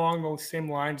I'm along those same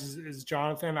lines as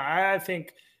Jonathan. I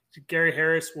think Gary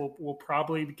Harris will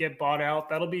probably get bought out.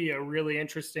 That'll be a really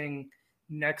interesting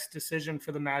next decision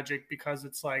for the Magic because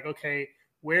it's like, okay,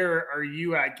 where are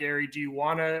you at, Gary? Do you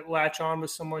want to latch on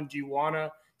with someone? Do you want to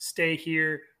stay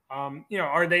here?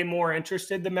 Are they more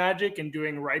interested, the Magic, in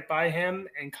doing right by him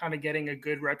and kind of getting a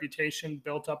good reputation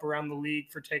built up around the league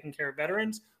for taking care of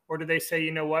veterans? Or do they say,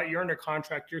 you know what, you're under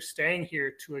contract, you're staying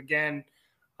here to, again,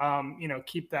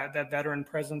 keep that veteran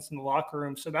presence in the locker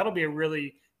room? So that'll be a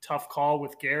really tough call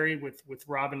with Gary, with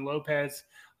Robin Lopez.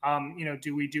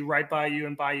 Do we do right by you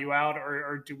and buy you out,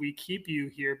 or do we keep you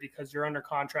here because you're under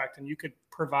contract and you could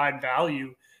provide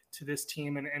value to this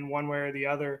team in one way or the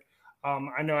other?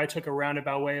 I know I took a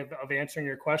roundabout way of answering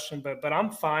your question, but I'm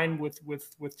fine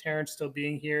with Terrence still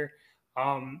being here.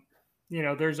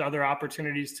 There's other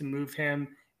opportunities to move him,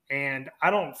 and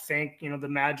I don't think the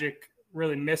Magic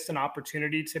really missed an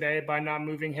opportunity today by not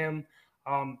moving him.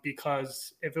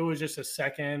 Because if it was just a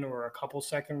second or a couple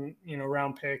second,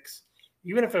 round picks,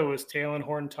 even if it was Talen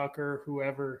Horton-Tucker,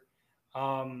 whoever,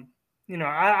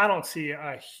 I don't see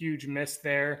a huge miss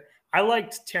there. I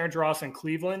liked Terrence Ross in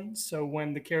Cleveland. So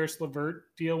when the Karis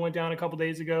LeVert deal went down a couple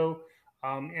days ago,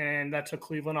 and that took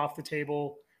Cleveland off the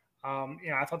table,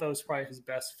 I thought that was probably his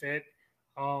best fit.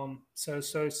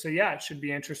 So yeah, it should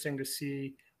be interesting to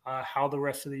see how the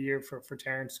rest of the year for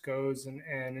Terrence goes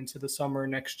and into the summer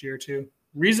next year too.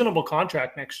 Reasonable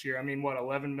contract next year. I mean, what,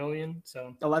 11 million?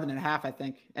 So 11 and a half, I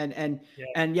think. And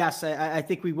yeah. Yes, I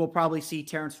think we will probably see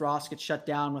Terrence Ross get shut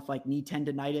down with like knee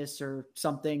tendonitis or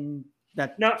something.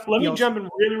 Let me jump in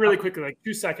really quickly, like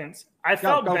 2 seconds. I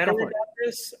felt better about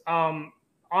this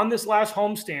on this last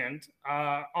homestand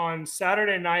on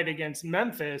Saturday night against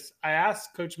Memphis. I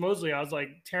asked Coach Mosley, I was like,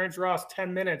 Terrence Ross,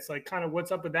 10 minutes, like kind of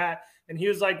what's up with that? And he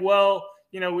was like, well,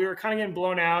 we were kind of getting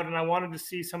blown out and I wanted to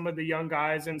see some of the young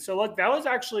guys. And so look, that was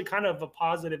actually kind of a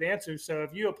positive answer. So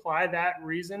if you apply that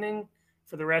reasoning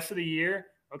for the rest of the year,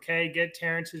 okay, get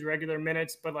Terrence his regular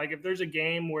minutes. But like, if there's a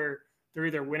game where they're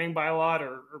either winning by a lot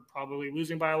or probably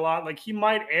losing by a lot, like he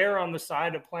might err on the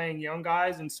side of playing young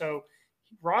guys. And so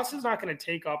Ross is not going to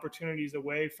take opportunities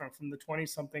away from the 20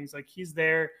 somethings. Like he's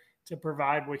there to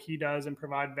provide what he does and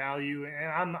provide value.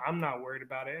 And I'm not worried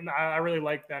about it. And I really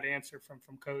like that answer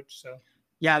from Coach. So.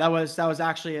 Yeah, that was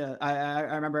actually I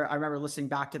remember listening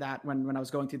back to that when I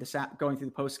was going through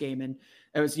the post game, and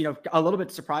it was a little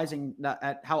bit surprising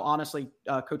at how honestly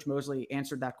Coach Mosley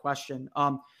answered that question.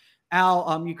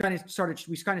 Al, we kind of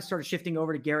started shifting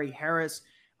over to Gary Harris.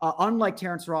 Unlike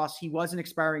Terrence Ross, he was an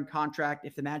expiring contract.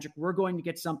 If the Magic were going to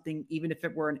get something, even if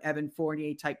it were an Evan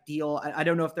Fournier type deal, I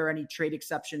don't know if there are any trade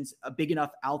exceptions big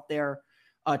enough out there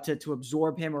to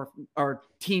absorb him, or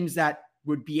teams that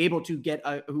would be able to get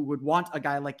who would want a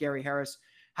guy like Gary Harris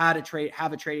have a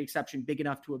trade exception big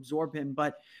enough to absorb him.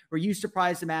 But were you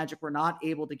surprised the Magic were not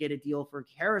able to get a deal for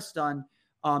Harris done?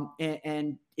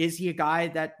 And is he a guy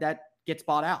that gets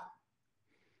bought out?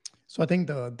 So I think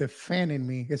the fan in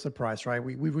me is surprised, right?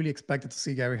 We really expected to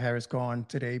see Gary Harris gone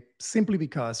today, simply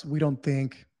because we don't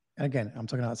think, and again, I'm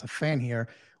talking as a fan here,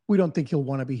 we don't think he'll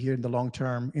want to be here in the long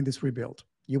term in this rebuild.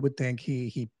 You would think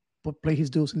he played his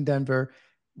dues in Denver,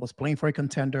 was playing for a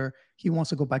contender. He wants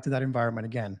to go back to that environment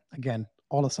again. Again,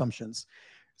 all assumptions.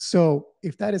 So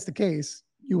if that is the case,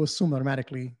 you assume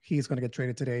automatically he's going to get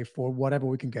traded today for whatever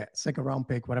we can get, second round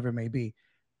pick, whatever it may be.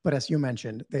 But as you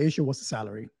mentioned, the issue was the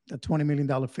salary. The $20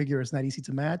 million figure is not easy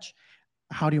to match.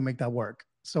 How do you make that work?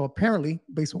 So apparently,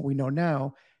 based on what we know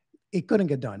now, it couldn't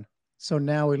get done. So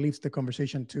now it leaves the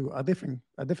conversation to a different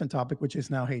topic, which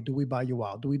is now, hey, do we buy you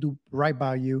out? Do we do right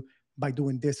by you by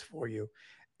doing this for you?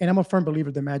 And I'm a firm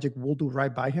believer the Magic will do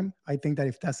right by him. I think that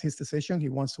if that's his decision, he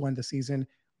wants to end the season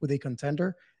with a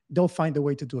contender, they'll find a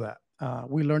way to do that.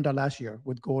 We learned that last year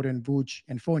with Gordon, Vooch,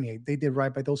 and Fournier. They did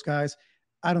right by those guys.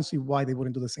 I don't see why they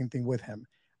wouldn't do the same thing with him.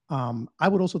 I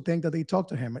would also think that they talk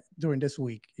to him during this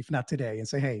week, if not today, and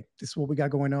say, hey, this is what we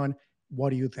got going on. What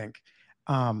do you think?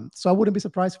 So I wouldn't be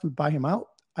surprised if we buy him out.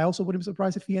 I also wouldn't be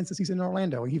surprised if he ends the season in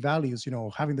Orlando. He values,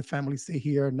 having the family stay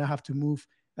here, not have to move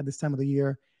at this time of the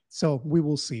year. So we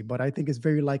will see. But I think it's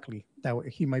very likely that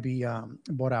he might be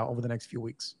bought out over the next few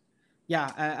weeks.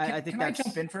 Yeah, I think that's... Can I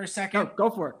jump in for a second? Go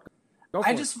for it.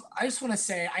 I just want to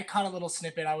say I caught a little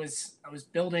snippet. I was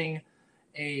building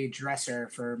a dresser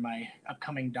for my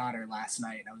upcoming daughter last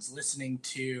night. I was listening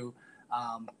to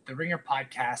the Ringer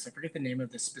podcast. I forget the name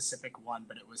of the specific one,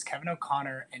 but it was Kevin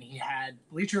O'Connor, and he had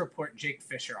Bleacher Report Jake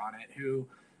Fisher on it, who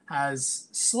has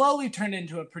slowly turned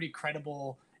into a pretty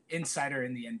credible insider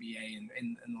in the NBA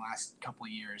in the last couple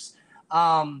of years.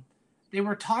 They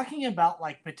were talking about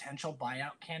like potential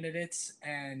buyout candidates,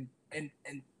 and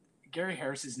Gary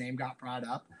Harris's name got brought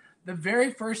up. The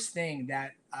very first thing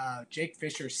that Jake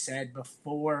Fisher said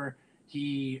before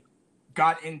he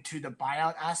got into the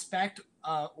buyout aspect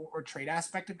or trade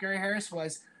aspect of Gary Harris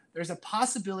was there's a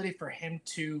possibility for him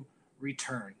to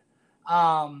return.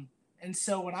 And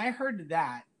so when I heard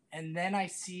that, and then I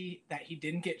see that he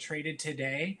didn't get traded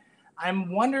today,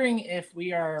 I'm wondering if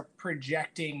we are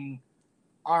projecting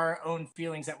our own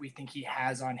feelings that we think he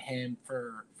has on him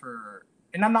for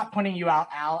and I'm not pointing you out,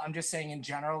 Al. I'm just saying in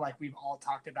general, like we've all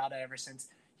talked about it ever since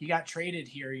he got traded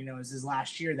here, is his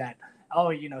last year that,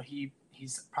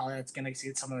 he's probably going to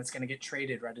see someone that's going to get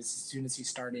traded right as soon as he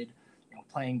started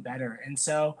playing better. And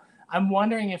so I'm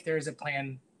wondering if there's a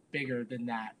plan bigger than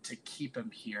that to keep him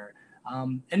here.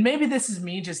 And maybe this is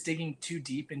me just digging too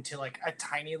deep into like a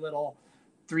tiny little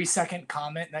 3-second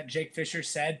comment that Jake Fisher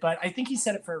said, but I think he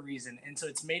said it for a reason. And so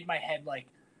it's made my head like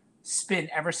spin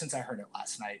ever since I heard it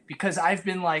last night, because I've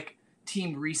been like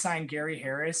team re-sign Gary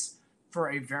Harris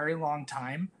for a very long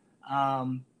time.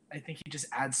 I think he just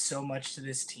adds so much to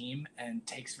this team and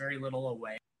takes very little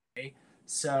away.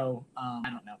 So I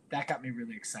don't know. That got me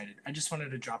really excited. I just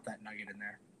wanted to drop that nugget in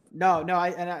there. No,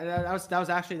 that was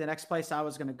actually the next place I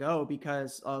was going to go,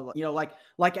 because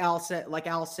like Al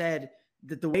said,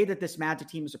 the way that this Magic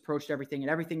team has approached everything,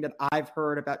 and everything that I've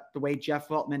heard about the way Jeff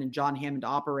Weltman and John Hammond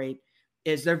operate,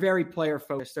 is they're very player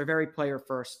focused. They're very player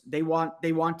first. They want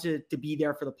to be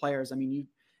there for the players. I mean,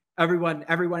 everyone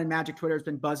in Magic Twitter has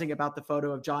been buzzing about the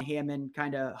photo of John Hammond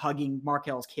kind of hugging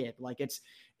Markel's kid. Like it's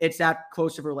that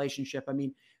close of a relationship. I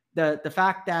mean, the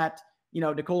fact that,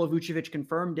 Nikola Vucevic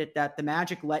confirmed it, that the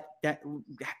Magic that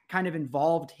kind of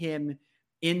involved him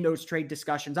in those trade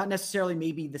discussions, not necessarily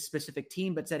maybe the specific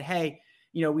team, but said, hey,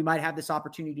 we might have this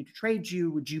opportunity to trade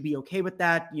you. Would you be okay with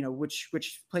that? Which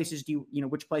places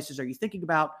which places are you thinking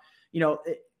about?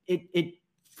 It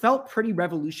felt pretty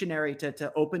revolutionary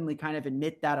to openly kind of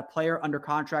admit that a player under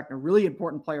contract, and a really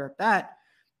important player at that,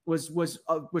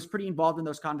 was pretty involved in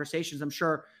those conversations. I'm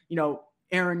sure,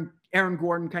 Aaron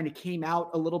Gordon kind of came out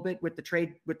a little bit with the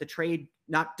trade,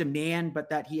 not demand, but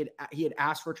that he had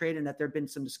asked for a trade, and that there'd been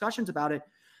some discussions about it.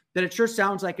 That it sure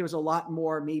sounds like it was a lot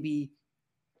more maybe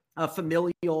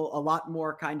familial, a lot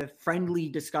more kind of friendly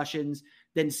discussions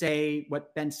than say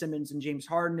what Ben Simmons and James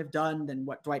Harden have done, than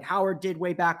what Dwight Howard did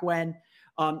way back when.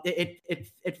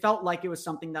 It felt like it was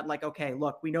something that like, okay,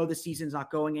 look, we know the season's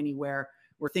not going anywhere.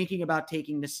 We're thinking about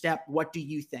taking the step. What do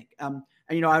you think? And,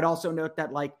 I'd also note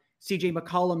that like CJ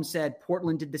McCollum said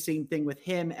Portland did the same thing with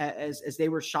him as they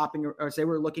were shopping or as they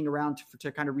were looking around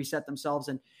to kind of reset themselves.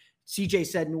 And CJ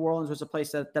said New Orleans was a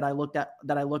place that I looked at,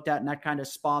 and that kind of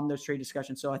spawned those trade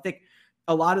discussions. So I think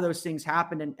a lot of those things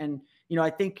happened. And I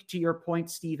think to your point,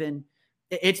 Steven,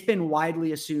 it's been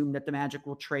widely assumed that the Magic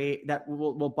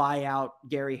will buy out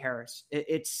Gary Harris.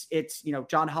 It's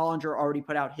John Hollinger already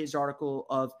put out his article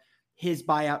of his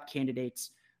buyout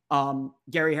candidates.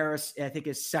 Gary Harris, I think,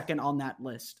 is second on that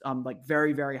list, like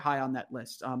very, very high on that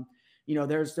list.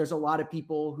 There's a lot of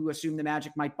people who assume the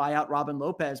Magic might buy out Robin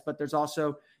Lopez, but there's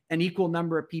also an equal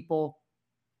number of people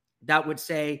that would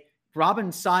say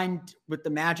Robin signed with the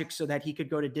Magic so that he could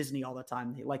go to Disney all the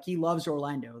time. Like, he loves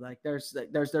Orlando. Like there's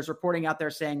reporting out there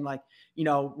saying like,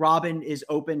 Robin is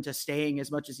open to staying as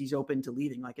much as he's open to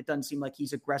leaving. Like, it doesn't seem like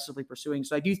he's aggressively pursuing.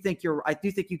 So I do think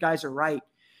you guys are right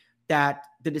that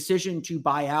the decision to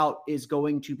buy out is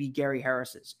going to be Gary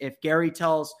Harris's. If Gary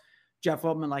tells Jeff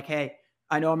Weltman, like, hey,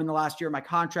 I know I'm in the last year of my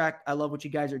contract, I love what you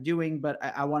guys are doing, but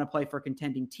I want to play for a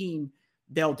contending team,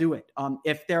 they'll do it.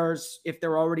 If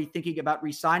they're already thinking about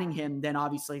re-signing him, then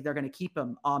obviously they're going to keep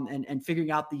him. And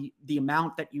figuring out the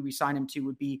amount that you re-sign him to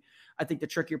would be, I think, the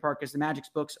trickier part, because the Magic's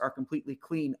books are completely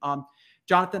clean.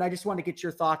 Jonathan, I just want to get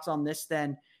your thoughts on this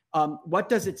then. What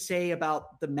does it say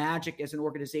about the Magic as an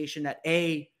organization that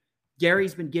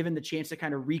Gary's been given the chance to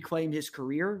kind of reclaim his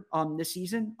career this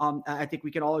season? I think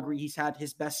we can all agree he's had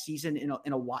his best season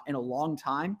in a long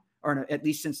time, or at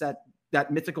least since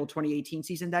that mythical 2018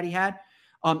 season that he had.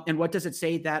 And what does it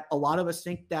say that a lot of us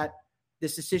think that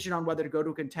this decision on whether to go to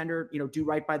a contender, do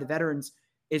right by the veterans,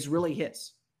 is really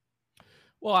his?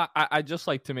 Well, I just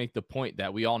like to make the point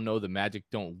that we all know the Magic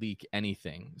don't leak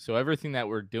anything. So everything that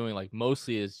we're doing, like,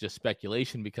 mostly is just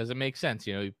speculation, because it makes sense.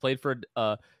 He played for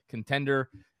a contender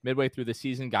midway through the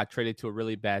season, got traded to a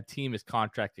really bad team, his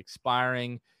contract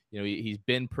expiring. He's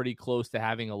been pretty close to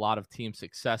having a lot of team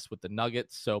success with the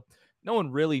Nuggets. So no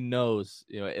one really knows,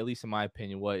 at least in my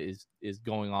opinion, what is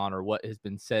going on or what has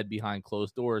been said behind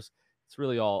closed doors. It's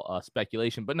really all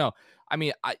speculation. But no, I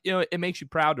mean, it makes you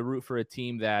proud to root for a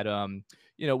team that,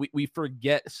 we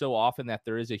forget so often that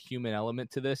there is a human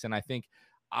element to this. And I think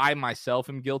I myself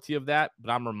am guilty of that,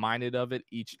 but I'm reminded of it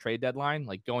each trade deadline.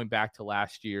 Like, going back to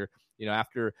last year,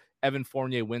 after Evan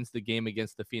Fournier wins the game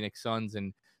against the Phoenix Suns,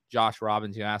 and Josh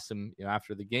Robbins, asked him,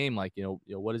 after the game, like,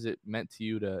 what has it meant to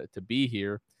you to be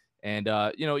here? And,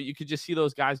 you could just see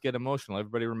those guys get emotional.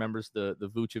 Everybody remembers the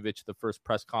Vucevic, the first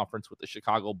press conference with the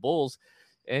Chicago Bulls.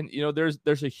 And,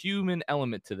 there's a human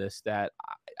element to this that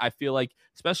I feel like,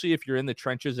 especially if you're in the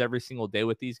trenches every single day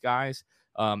with these guys,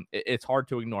 it's hard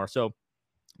to ignore. So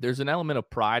there's an element of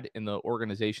pride in the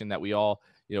organization that we all,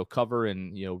 cover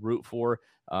and, root for,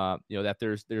 that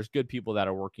there's good people that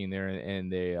are working there,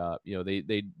 and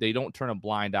they, they don't turn a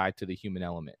blind eye to the human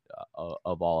element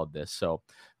of all of this. So,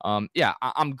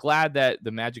 I'm glad that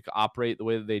the Magic operate the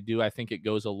way that they do. I think it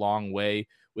goes a long way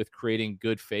with creating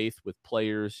good faith with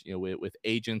players, with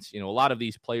agents. A lot of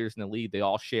these players in the league, they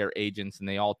all share agents, and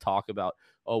they all talk about,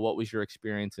 oh, what was your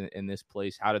experience in this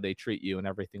place? How did they treat you? And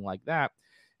everything like that.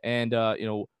 And,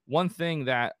 one thing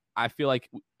that I feel like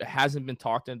hasn't been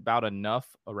talked about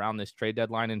enough around this trade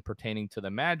deadline and pertaining to the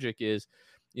Magic is,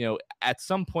 at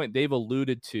some point they've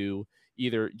alluded to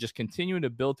either just continuing to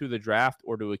build through the draft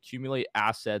or to accumulate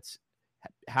assets,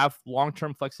 have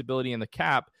long-term flexibility in the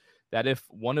cap, that if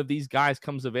one of these guys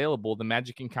comes available, the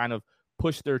Magic can kind of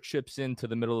push their chips into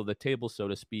the middle of the table, so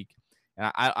to speak.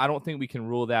 And I don't think we can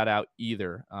rule that out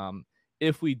either.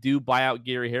 If we do buy out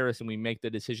Gary Harris and we make the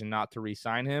decision not to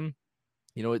re-sign him,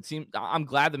 it seems, I'm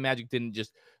glad the Magic didn't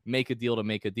just make a deal to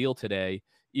make a deal today,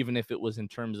 even if it was in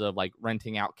terms of like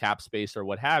renting out cap space or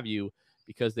what have you,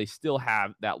 because they still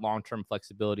have that long-term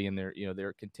flexibility, and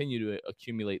they're continue to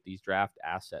accumulate these draft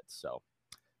assets. So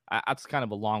that's kind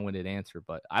of a long-winded answer,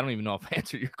 but I don't even know if I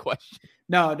answered your question.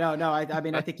 No. I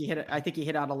mean, I think you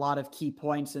hit on a lot of key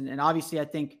points, and obviously I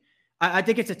think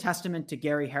it's a testament to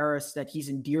Gary Harris that he's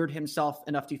endeared himself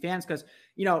enough to fans, because,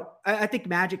 I think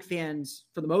Magic fans,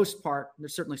 for the most part,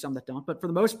 there's certainly some that don't, but for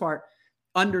the most part,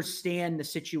 understand the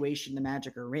situation the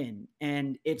Magic are in.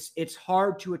 And it's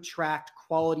hard to attract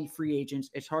quality free agents.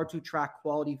 It's hard to attract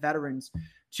quality veterans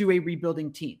to a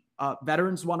rebuilding team.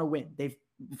 Veterans want to win.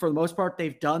 For the most part,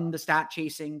 they've done the stat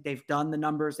chasing. They've done the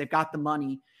numbers. They've got the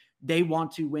money. they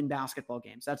want to win basketball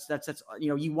games. That's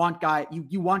you want guys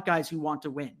who want to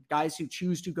win, guys who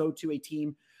choose to go to a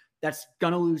team that's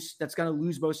gonna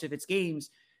lose most of its games.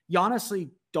 You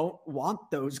honestly don't want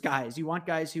those guys. You want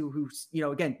guys who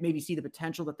again, maybe see the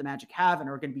potential that the Magic have and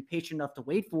are going to be patient enough to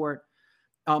wait for it.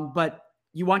 But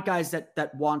you want guys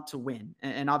that want to win.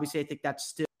 And obviously I think that's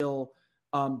still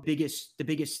the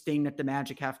biggest thing that the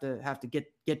Magic have to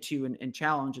get to and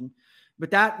challenge. And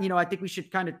with that, I think we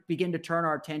should kind of begin to turn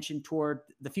our attention toward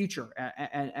the future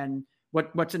and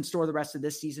what's in store the rest of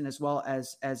this season as well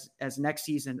as next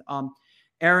season.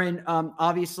 Aaron,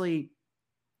 obviously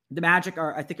the Magic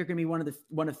are going to be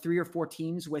one of 3 or 4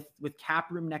 teams with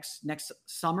cap room next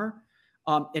summer.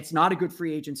 It's not a good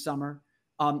free agent summer.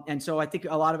 And so I think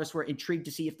a lot of us were intrigued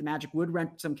to see if the Magic would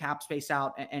rent some cap space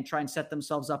out and try and set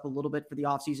themselves up a little bit for the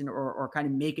offseason or kind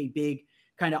of make a big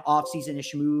kind of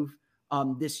offseason-ish move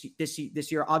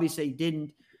this year. Obviously they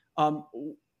didn't.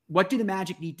 What do the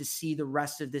Magic need to see the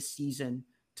rest of this season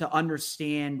to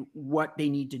understand what they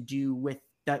need to do with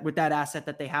that asset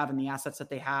that they have and the assets that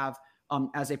they have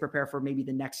as they prepare for maybe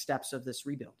the next steps of this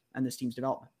rebuild and this team's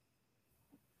development?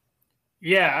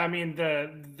 Yeah, I mean,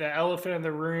 the elephant in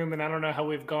the room, and I don't know how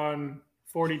we've gone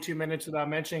 42 minutes without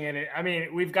mentioning it. I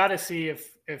mean, we've got to see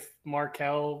if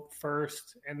Markelle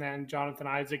first and then Jonathan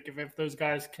Isaac, if those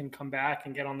guys can come back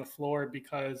and get on the floor,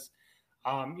 because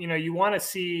you want to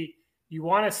see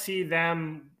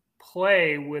them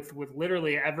play with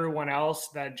literally everyone else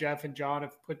that Jeff and John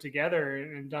have put together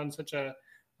and done such a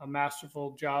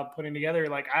masterful job putting together.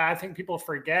 Like, I think people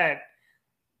forget.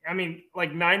 I mean,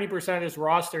 like 90% of this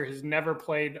roster has never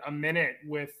played a minute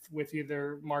with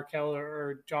either Markelle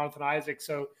or Jonathan Isaac.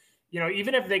 So,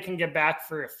 even if they can get back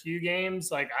for a few games,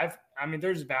 like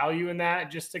there's value in that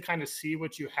just to kind of see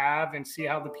what you have and see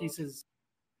how the pieces.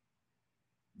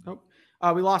 Oh,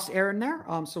 we lost Aaron there.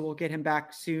 So we'll get him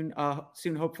back soon,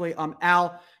 hopefully.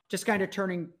 Al, just kind of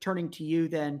turning to you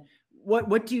then.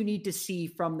 What do you need to see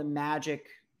from the Magic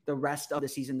the rest of the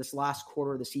season, this last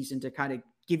quarter of the season, to kind of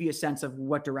give you a sense of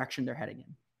what direction they're heading in?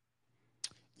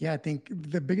 Yeah, I think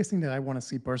the biggest thing that I want to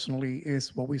see personally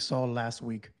is what we saw last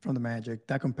week from the Magic,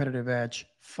 that competitive edge,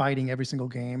 fighting every single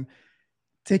game,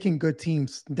 taking good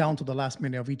teams down to the last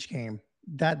minute of each game.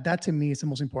 That to me is the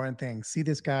most important thing. See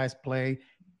these guys play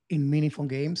in meaningful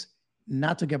games,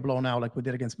 not to get blown out like we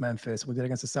did against Memphis, we did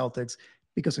against the Celtics,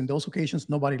 because in those occasions,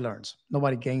 nobody learns.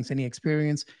 Nobody gains any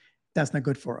experience. That's not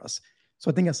good for us. So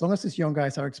I think as long as these young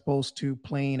guys are exposed to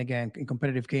playing again in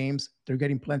competitive games, they're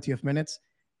getting plenty of minutes.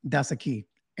 That's the key.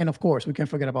 And of course, we can't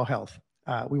forget about health.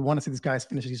 We want to see these guys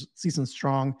finish the season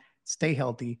strong, stay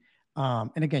healthy,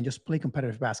 and again, just play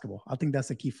competitive basketball. I think that's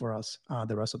the key for us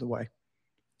the rest of the way.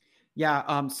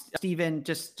 Yeah, Steven,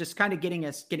 just kind of getting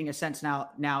a sense now.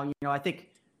 I think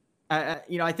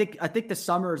the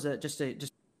summer is just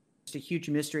a huge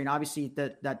mystery, and obviously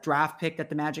that draft pick that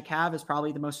the Magic have is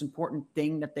probably the most important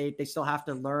thing that they still have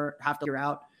to figure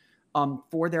out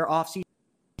for their offseason.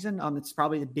 It's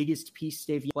probably the biggest piece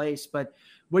they've placed. But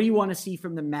what do you want to see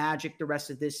from the Magic the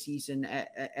rest of this season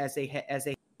as they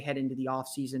head into the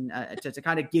offseason to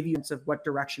kind of give you a sense of what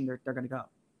direction they're going to go?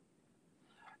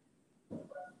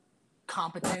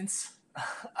 Competence.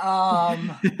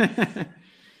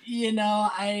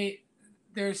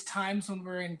 There's times when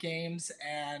we're in games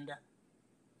and,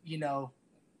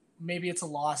 maybe it's a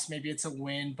loss, maybe it's a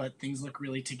win, but things look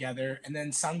really together. And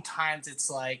then sometimes it's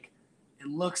like, it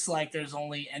looks like there's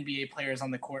only NBA players on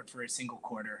the court for a single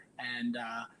quarter. And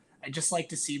I just like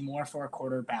to see more for a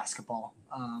quarter basketball.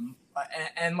 And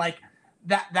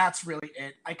that's really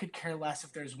it. I could care less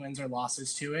if there's wins or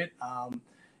losses to it.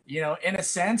 In a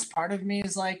sense, part of me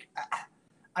is like,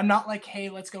 I'm not like, hey,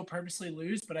 let's go purposely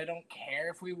lose, but I don't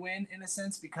care if we win in a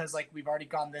sense, because like we've already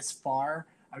gone this far.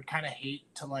 I would kind of hate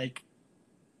to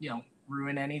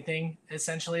ruin anything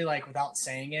essentially, like without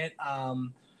saying it.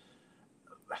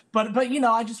 But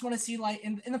I just want to see like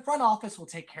in the front office, we'll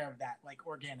take care of that like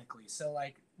organically. So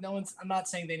like I'm not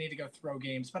saying they need to go throw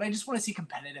games, but I just want to see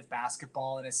competitive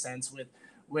basketball in a sense with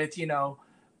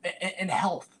and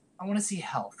health. I want to see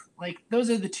health. Like those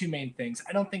are the two main things.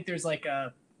 I don't think there's like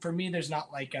for me, there's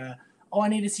not like I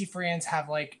need to see Franz have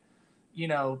 4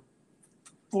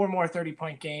 more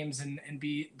 30-point games and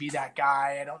be that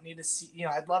guy. I don't need to see,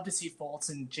 I'd love to see Fultz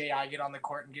and J.I. get on the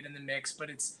court and get in the mix, but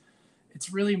it's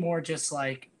really more just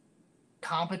like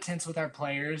competence with our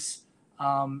players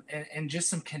and just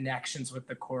some connections with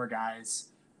the core guys.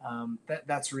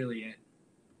 That's really it.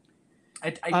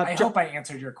 I hope I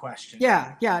answered your question.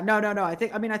 Yeah. No. I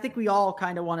think we all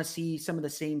kind of want to see some of the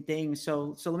same things.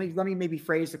 So let me maybe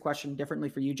phrase the question differently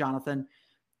for you, Jonathan.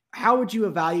 how would you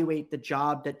evaluate the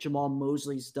job that Jamahl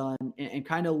Mosley's done and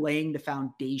kind of laying the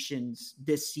foundations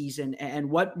this season? And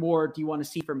what more do you want to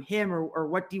see from him, or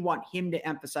what do you want him to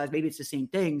emphasize? Maybe it's the same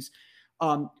things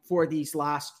for these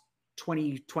last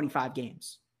 20, 25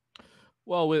 games.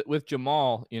 Well, with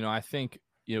Jamahl, I think,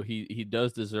 he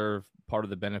does deserve part of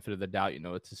the benefit of the doubt.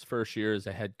 It's his first year as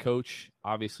a head coach.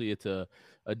 Obviously, it's a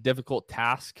difficult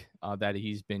task that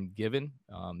he's been given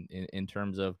in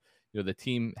terms of, the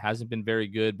team hasn't been very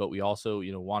good, but we also,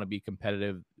 want to be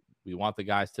competitive. We want the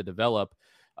guys to develop.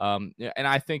 And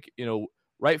I think,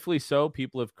 rightfully so,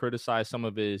 people have criticized some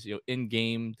of his,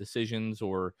 in-game decisions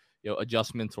or,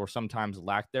 adjustments or sometimes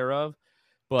lack thereof.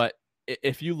 But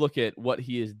if you look at what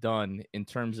he has done in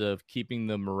terms of keeping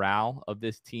the morale of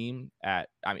this team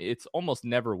it's almost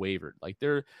never wavered. Like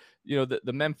the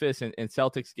Memphis and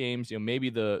Celtics games, maybe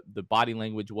the body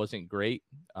language wasn't great.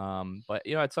 But,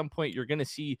 at some point you're going to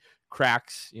see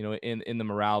cracks, in the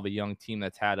morale of a young team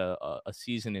that's had a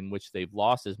season in which they've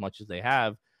lost as much as they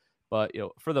have. But,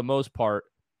 for the most part,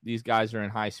 these guys are in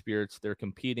high spirits. They're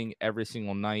competing every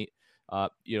single night.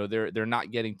 They're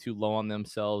not getting too low on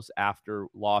themselves after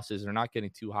losses. They're not getting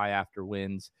too high after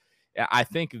wins. I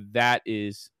think that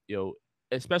is,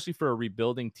 especially for a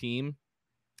rebuilding team,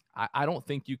 I don't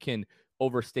think you can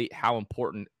overstate how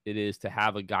important it is to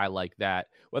have a guy like that,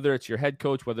 whether it's your head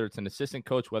coach, whether it's an assistant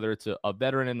coach, whether it's a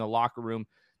veteran in the locker room,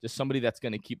 just somebody that's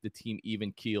going to keep the team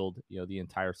even keeled, the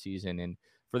entire season. And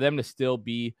for them to still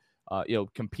be,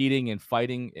 competing and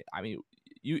fighting. I mean,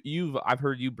 I've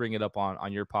heard you bring it up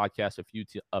on your podcast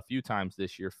a few times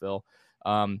this year, Phil.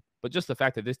 But just the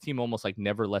fact that this team almost like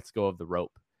never lets go of the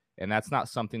rope. And that's not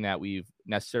something that we've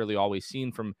necessarily always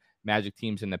seen from Magic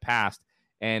teams in the past.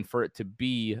 And for it to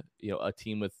be, a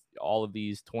team with all of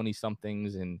these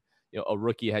 20-somethings and, a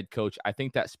rookie head coach, I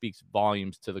think that speaks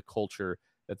volumes to the culture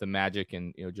that the Magic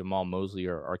and, Jamahl Mosley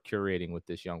are curating with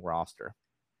this young roster.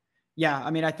 Yeah,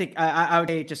 I mean, I think I would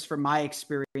say, just from my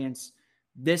experience,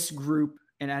 this group,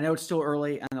 and I know it's still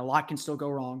early and a lot can still go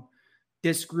wrong,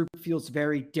 this group feels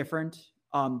very different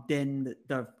than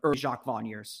the early Jacques Vaughn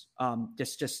years.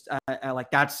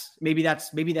 Like maybe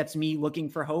that's me looking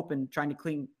for hope and trying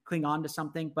to cling on to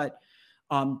something, but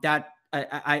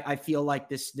I feel like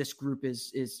this group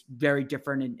is very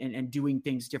different and doing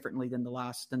things differently than the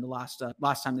last time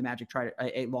the Magic tried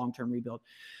a long-term rebuild.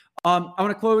 I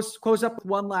want to close up with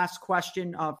one last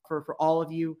question for all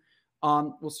of you.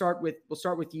 We'll start with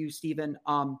you, Stephen.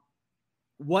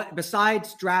 What,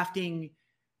 besides drafting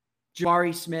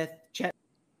Jabari Smith, Chet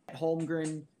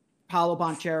Holmgren, Paolo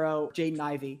Banchero, Jaden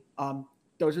Ivey,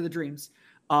 those are the dreams.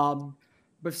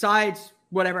 Besides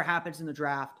whatever happens in the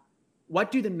draft,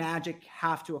 what do the Magic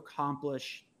have to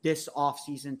accomplish this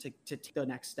offseason to take the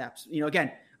next steps?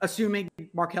 Again, assuming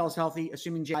Markelle is healthy,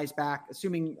 assuming Jai is back,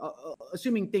 assuming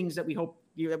things that we hope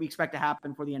that we expect to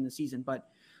happen for the end of the season. But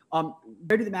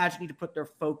where do the Magic need to put their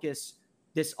focus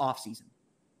this offseason?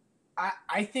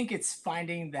 I think it's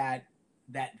finding that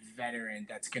veteran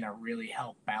that's going to really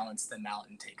help balance them out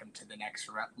and take them to the next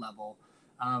level.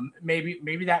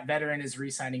 Maybe that veteran is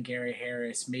re-signing Gary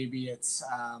Harris. Maybe it's,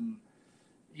 I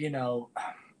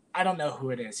don't know who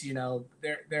it is.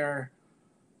 That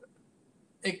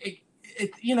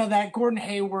Gordon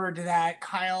Hayward, that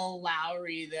Kyle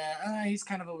Lowry, he's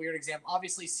kind of a weird example.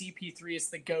 Obviously, CP3 is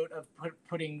the GOAT of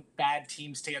putting bad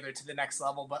teams together to the next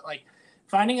level. But,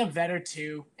 finding a vet or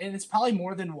two, and it's probably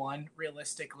more than one,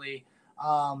 realistically,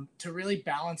 to really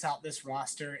balance out this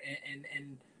roster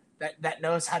and that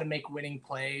knows how to make winning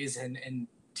plays and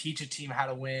teach a team how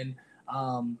to win.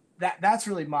 That's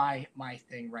really my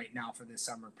thing right now for this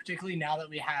summer, particularly now that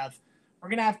we're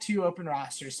going to have 2 open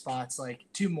roster spots,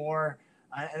 2 more.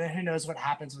 And then who knows what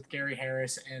happens with Gary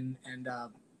Harris and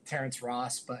Terrence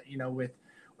Ross. But,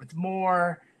 with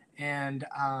Moore and,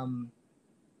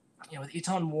 with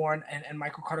Eton Warren and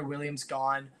Michael Carter-Williams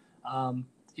gone,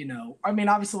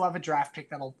 obviously we'll have a draft pick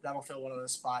that'll fill one of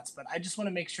those spots. But I just want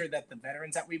to make sure that the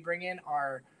veterans that we bring in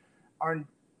are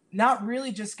not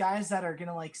really just guys that are going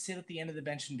to sit at the end of the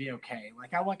bench and be okay.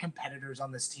 I want competitors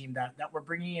on this team that we're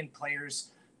bringing in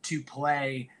players to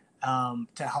play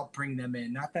to help bring them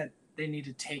in. Not that they need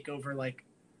to take over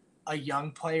a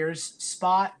young player's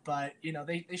spot, but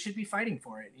they should be fighting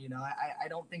for it. I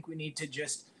don't think we need to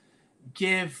just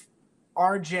give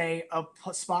RJ a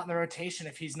spot in the rotation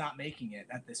if he's not making it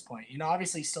at this point.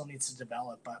 Obviously he still needs to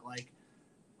develop, but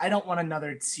I don't want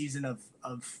another season of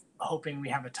hoping we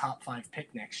have a top 5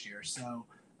 pick next year. So,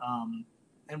 and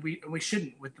we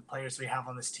shouldn't, with the players we have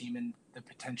on this team and the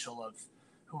potential of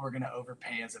who we're going to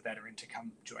overpay as a veteran to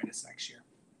come join us next year.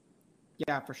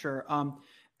 Yeah, for sure.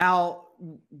 Al,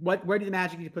 where do the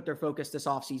Magic need to put their focus this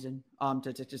offseason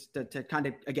to kind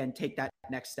of, again, take that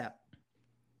next step?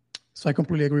 So I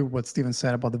completely agree with what Steven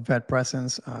said about the vet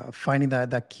presence, finding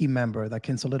that key member that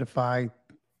can solidify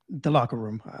the locker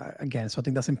room again. So I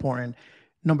think that's important.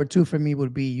 Number 2 for me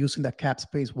would be using that cap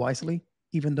space wisely.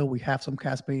 Even though we have some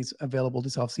cap space available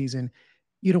this offseason,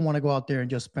 you don't want to go out there and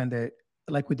just spend it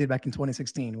like we did back in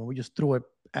 2016 when we just threw it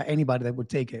at anybody that would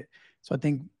take it. So I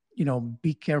think,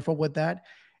 be careful with that.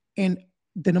 And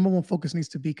the number 1 focus needs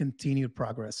to be continued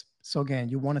progress. So again,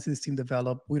 you want to see this team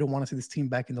develop. We don't want to see this team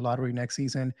back in the lottery next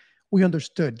season. We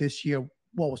understood this year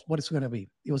what it's going to be.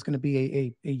 It was going to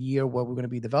be a year where we're going to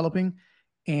be developing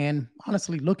and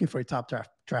honestly looking for a top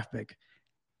draft pick.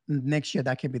 Next year,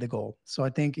 that can be the goal. So I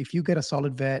think if you get a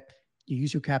solid vet, you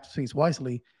use your cap space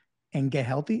wisely and get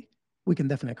healthy, we can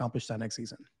definitely accomplish that next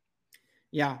season.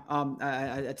 Yeah,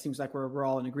 it seems like we're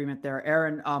all in agreement there.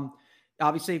 Aaron,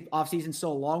 obviously offseason's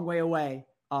still a long way away.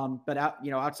 But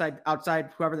outside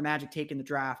whoever the Magic take in the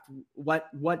draft, what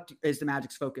is the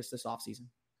Magic's focus this offseason?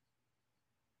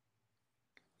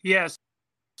 Yes.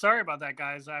 Sorry about that,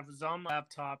 guys. I was on my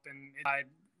laptop and I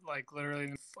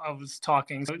was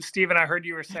talking. So Steven, I heard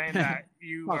you were saying that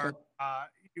you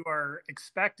are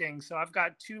expecting. So I've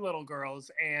got 2 little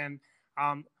girls, and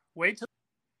wait till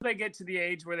they get to the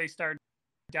age where they start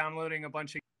downloading a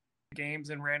bunch of games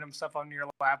and random stuff on your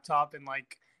laptop, and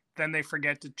then they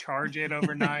forget to charge it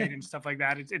overnight and stuff like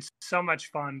that. It's so much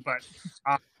fun, but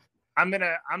I'm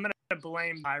gonna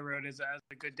blame Tyrod as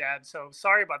a good dad. So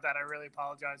sorry about that. I really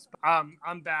apologize.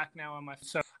 I'm back now on my.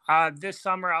 So this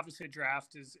summer, obviously, the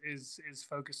draft is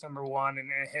focus number 1, and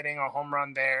hitting a home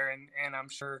run there, and I'm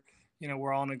sure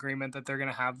we're all in agreement that they're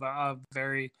gonna have a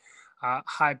very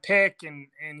high pick, and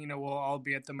we'll all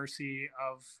be at the mercy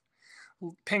of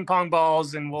ping pong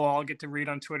balls, and we'll all get to read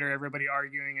on Twitter everybody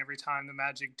arguing every time the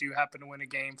Magic do happen to win a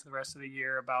game for the rest of the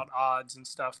year about odds and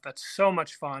stuff. That's so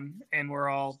much fun, and we're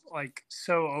all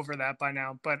so over that by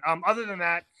now. But other than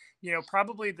that,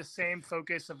 probably the same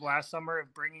focus of last summer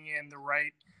of bringing in the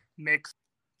right mix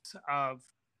of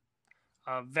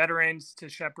veterans to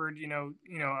shepherd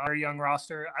our young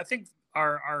roster. I think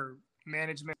our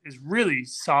management is really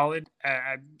solid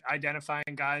at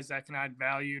identifying guys that can add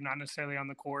value, not necessarily on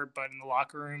the court, but in the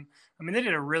locker room. I mean, they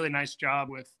did a really nice job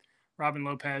with Robin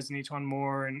Lopez and Etuan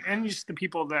Moore and just the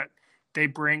people that they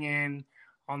bring in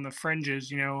on the fringes,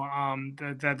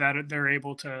 that they're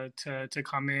able to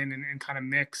come in and kind of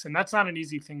mix. And that's not an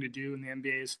easy thing to do in the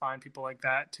NBA, is find people like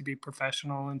that to be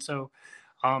professional. And so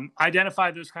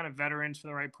identify those kind of veterans for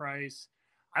the right price.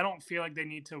 I don't feel like they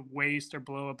need to waste or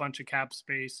blow a bunch of cap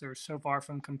space. They're so far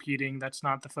from competing. That's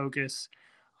not the focus.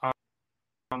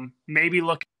 Maybe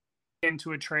look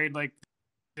into a trade like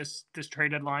this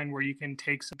trade deadline where you can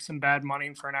take some bad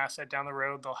money for an asset down the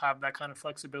road. They'll have that kind of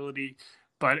flexibility.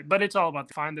 But it's all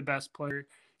about find the best player,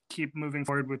 keep moving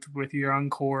forward with your young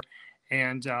core,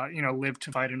 and live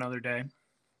to fight another day.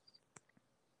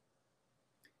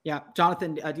 Yeah,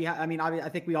 Jonathan, I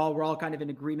think we're all kind of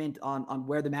in agreement on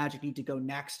where the Magic need to go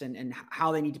next and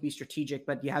how they need to be strategic.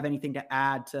 But do you have anything to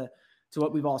add to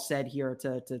what we've all said here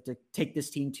to take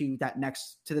this team to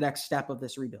the next step of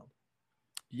this rebuild?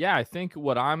 Yeah, I think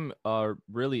what I'm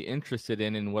really interested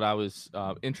in, and what I was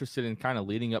interested in kind of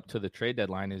leading up to the trade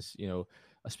deadline is,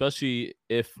 especially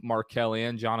if Markelle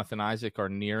and Jonathan Isaac are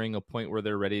nearing a point where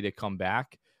they're ready to come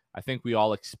back, I think we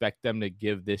all expect them to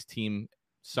give this team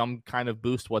some kind of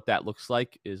boost. What that looks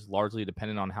like is largely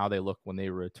dependent on how they look when they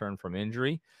return from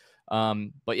injury.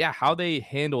 But yeah, how they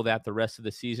handle that the rest of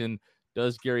the season,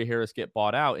 does Gary Harris get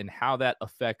bought out, and how that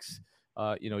affects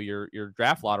your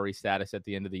draft lottery status at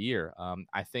the end of the year.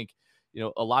 I think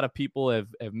a lot of people have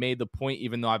made the point,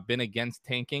 even though I've been against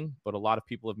tanking, but a lot of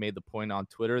people have made the point on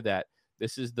Twitter that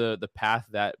this is the path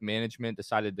that management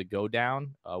decided to go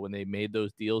down when they made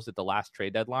those deals at the last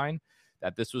trade deadline,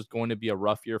 that this was going to be a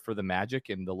rough year for the Magic,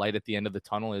 and the light at the end of the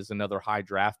tunnel is another high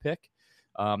draft pick.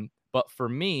 But for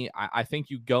me, I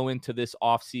think you go into this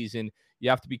offseason,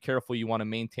 you have to be careful. You want to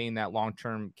maintain that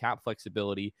long-term cap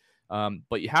flexibility,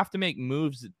 but you have to make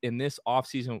moves in this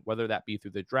offseason, whether that be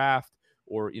through the draft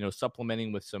or,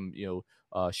 supplementing with some,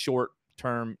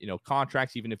 short-term,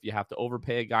 contracts, even if you have to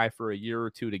overpay a guy for a year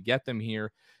or two to get them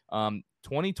here.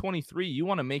 2023, you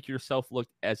want to make yourself look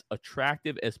as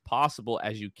attractive as possible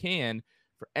as you can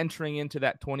for entering into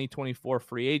that 2024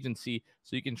 free agency,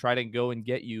 so you can try to go and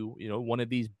get one of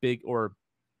these big, or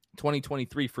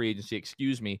 2023 free agency,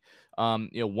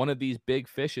 one of these big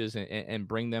fishes and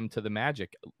bring them to the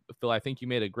Magic. Phil, I think you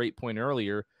made a great point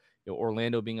earlier.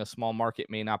 Orlando being a small market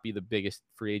may not be the biggest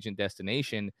free agent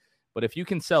destination, but if you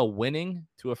can sell winning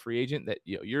to a free agent, that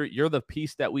you're the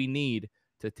piece that we need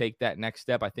to take that next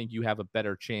step, I think you have a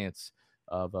better chance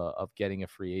of getting a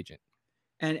free agent.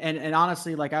 And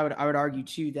honestly, like I would argue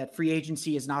too, that free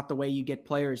agency is not the way you get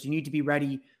players. You need to be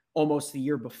ready almost the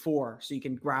year before, so you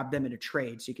can grab them in a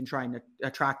trade, so you can try and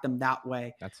attract them that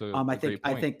way. That's a great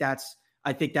point.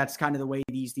 I think that's kind of the way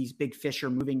these big fish are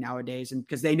moving nowadays, and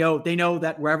because they know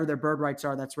that wherever their bird rights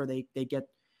are, that's where they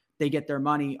get their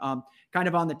money. Kind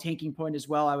of on the tanking point as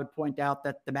well, I would point out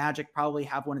that the Magic probably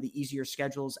have one of the easier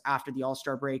schedules after the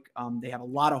All-Star break. They have a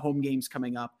lot of home games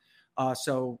coming up.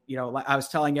 So, I was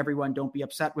telling everyone, don't be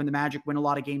upset when the Magic win a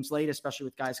lot of games late, especially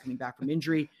with guys coming back from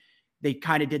injury. They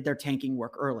kind of did their tanking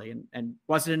work early, and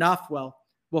was it enough? Well,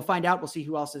 we'll find out. We'll see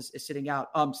who else is sitting out.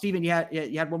 Steven, you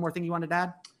had one more thing you wanted to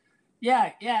add?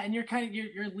 Yeah. And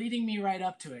you're leading me right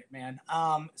up to it, man.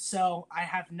 So I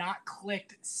have not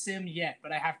clicked sim yet,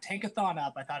 but I have Tankathon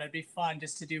up. I thought it'd be fun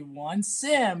just to do one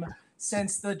sim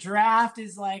since the draft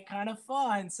is like kind of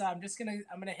fun. So I'm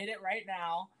gonna hit it right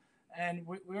now. And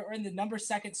we're in the number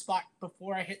 2 spot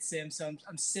before I hit sim. So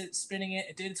I'm spinning it.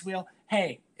 It did its wheel.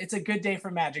 Hey, it's a good day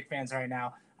for Magic fans right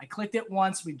now. I clicked it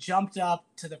once. We jumped up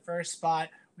to the 1st spot.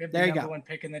 We have the number 1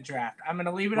 pick in the draft. I'm going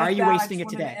to leave it Why at that. Why are you wasting it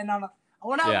today? I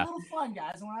want to have a little fun,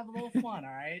 guys. I want to have a little fun,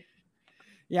 all right?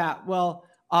 Yeah, well,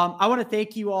 I want to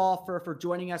thank you all for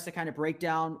joining us to kind of break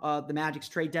down the Magic's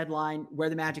trade deadline, where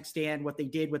the Magic stand, what they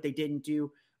did, what they didn't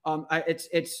do.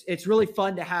 It's really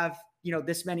fun to have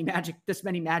this many Magic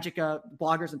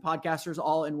bloggers and podcasters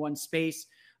all in one space.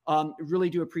 Really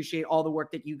do appreciate all the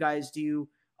work that you guys do.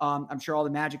 I'm sure all the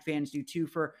Magic fans do too.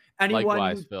 For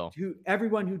anyone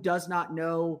everyone who does not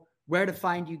know where to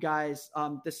find you guys,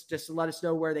 just let us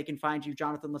know where they can find you.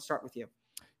 Jonathan, let's start with you.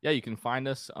 Yeah, you can find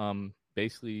us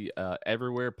basically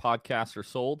everywhere podcasts are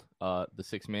sold. The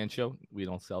Sixth Man Show. We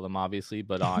don't sell them, obviously,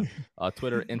 but on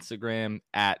Twitter, Instagram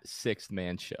at Sixth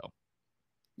Man Show.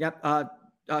 Yep.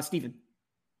 Steven.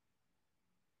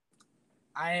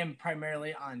 I am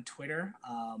primarily on Twitter.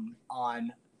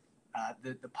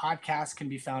 The podcast can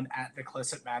be found at The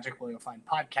Close-Up Magic, where you'll find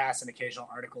podcasts and occasional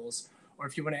articles. Or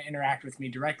if you want to interact with me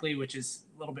directly, which is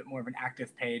a little bit more of an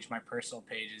active page, my personal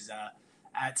page is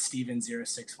at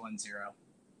Steven0610.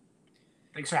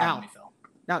 Thanks for having me, Phil.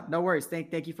 No worries.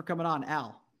 Thank you for coming on,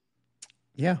 Al.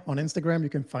 Yeah, on Instagram, you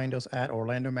can find us at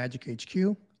Orlando Magic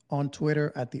HQ. On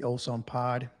Twitter at the Ozone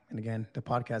Pod. And again, the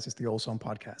podcast is the Ozone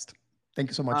Podcast. Thank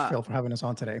you so much, Phil, for having us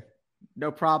on today. No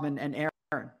problem. And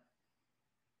Aaron.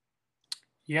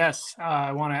 Yes,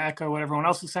 I want to echo what everyone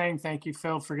else is saying. Thank you,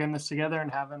 Phil, for getting this together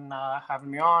and having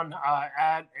me on.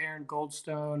 At Aaron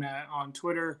Goldstone on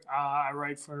Twitter. I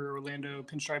write for Orlando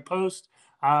Pinstripe Post.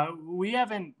 We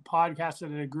haven't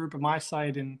podcasted at a group of my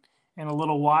site in a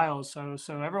little while, so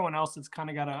everyone else that's kind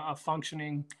of got a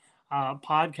functioning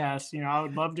podcast, I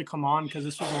would love to come on because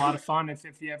this was a lot of fun. If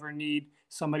you ever need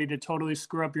somebody to totally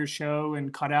screw up your show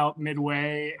and cut out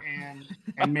midway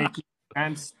and make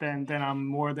sense, then I'm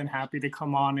more than happy to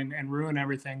come on and ruin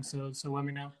everything. So let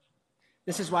me know.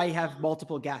 This is why you have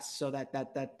multiple guests, so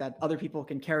that other people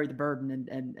can carry the burden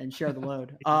and share the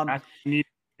load. Need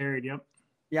carried. Yep.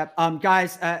 Yep.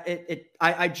 Guys,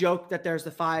 I joke that there's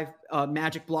the 5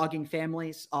 Magic blogging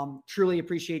families. Truly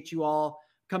appreciate you all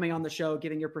coming on the show,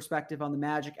 giving your perspective on the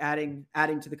Magic, adding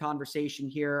to the conversation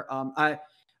here.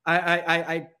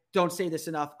 I don't say this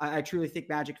enough. I truly think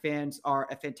Magic fans are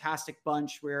a fantastic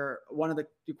bunch. We're one of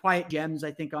the quiet gems,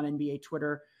 I think, on NBA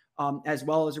Twitter, as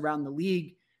well as around the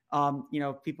league.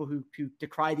 People who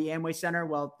decry the Amway Center.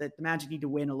 Well, the Magic need to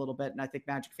win a little bit, and I think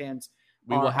Magic fans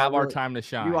will have our time to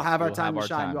shine. We will have our time to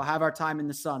shine. We'll have our time in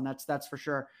the sun. That's for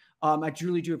sure. I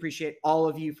truly do appreciate all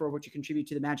of you for what you contribute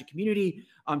to the Magic community.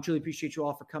 Truly appreciate you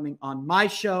all for coming on my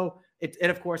show. It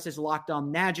of course, is Locked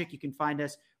On Magic. You can find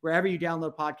us wherever you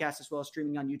download podcasts, as well as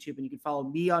streaming on YouTube. And you can follow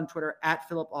me on Twitter at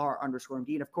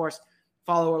 @PhilipR_MD. And of course,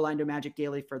 follow Orlando Magic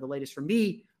Daily for the latest from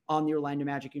me on the Orlando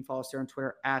Magic. You can follow us there on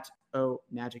Twitter at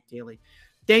 @OMagicDaily.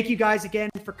 Thank you guys again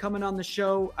for coming on the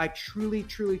show. I truly,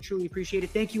 truly, truly appreciate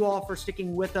it. Thank you all for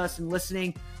sticking with us and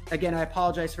listening. Again, I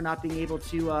apologize for not being able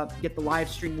to get the live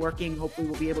stream working. Hopefully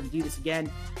we'll be able to do this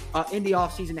again in the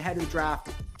offseason ahead of the draft,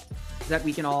 so that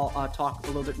we can all talk a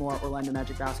little bit more Orlando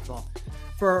Magic basketball.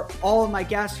 For all of my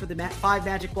guests, for the 5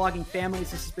 Magic blogging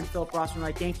families, this has been Philip Rossman.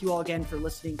 I thank you all again for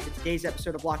listening to today's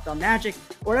episode of Locked On Magic,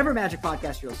 or whatever Magic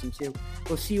podcast you're listening to.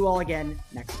 We'll see you all again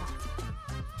next time.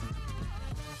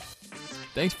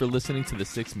 Thanks for listening to The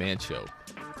Sixth Man Show.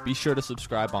 Be sure to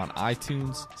subscribe on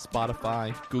iTunes,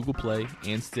 Spotify, Google Play,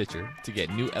 and Stitcher to get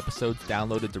new episodes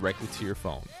downloaded directly to your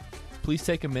phone. Please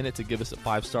take a minute to give us a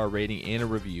 5-star rating and a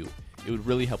review. It would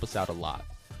really help us out a lot.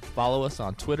 Follow us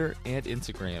on Twitter and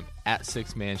Instagram at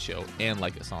Sixth Man Show, and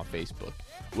like us on Facebook.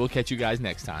 We'll catch you guys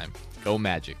next time. Go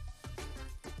Magic.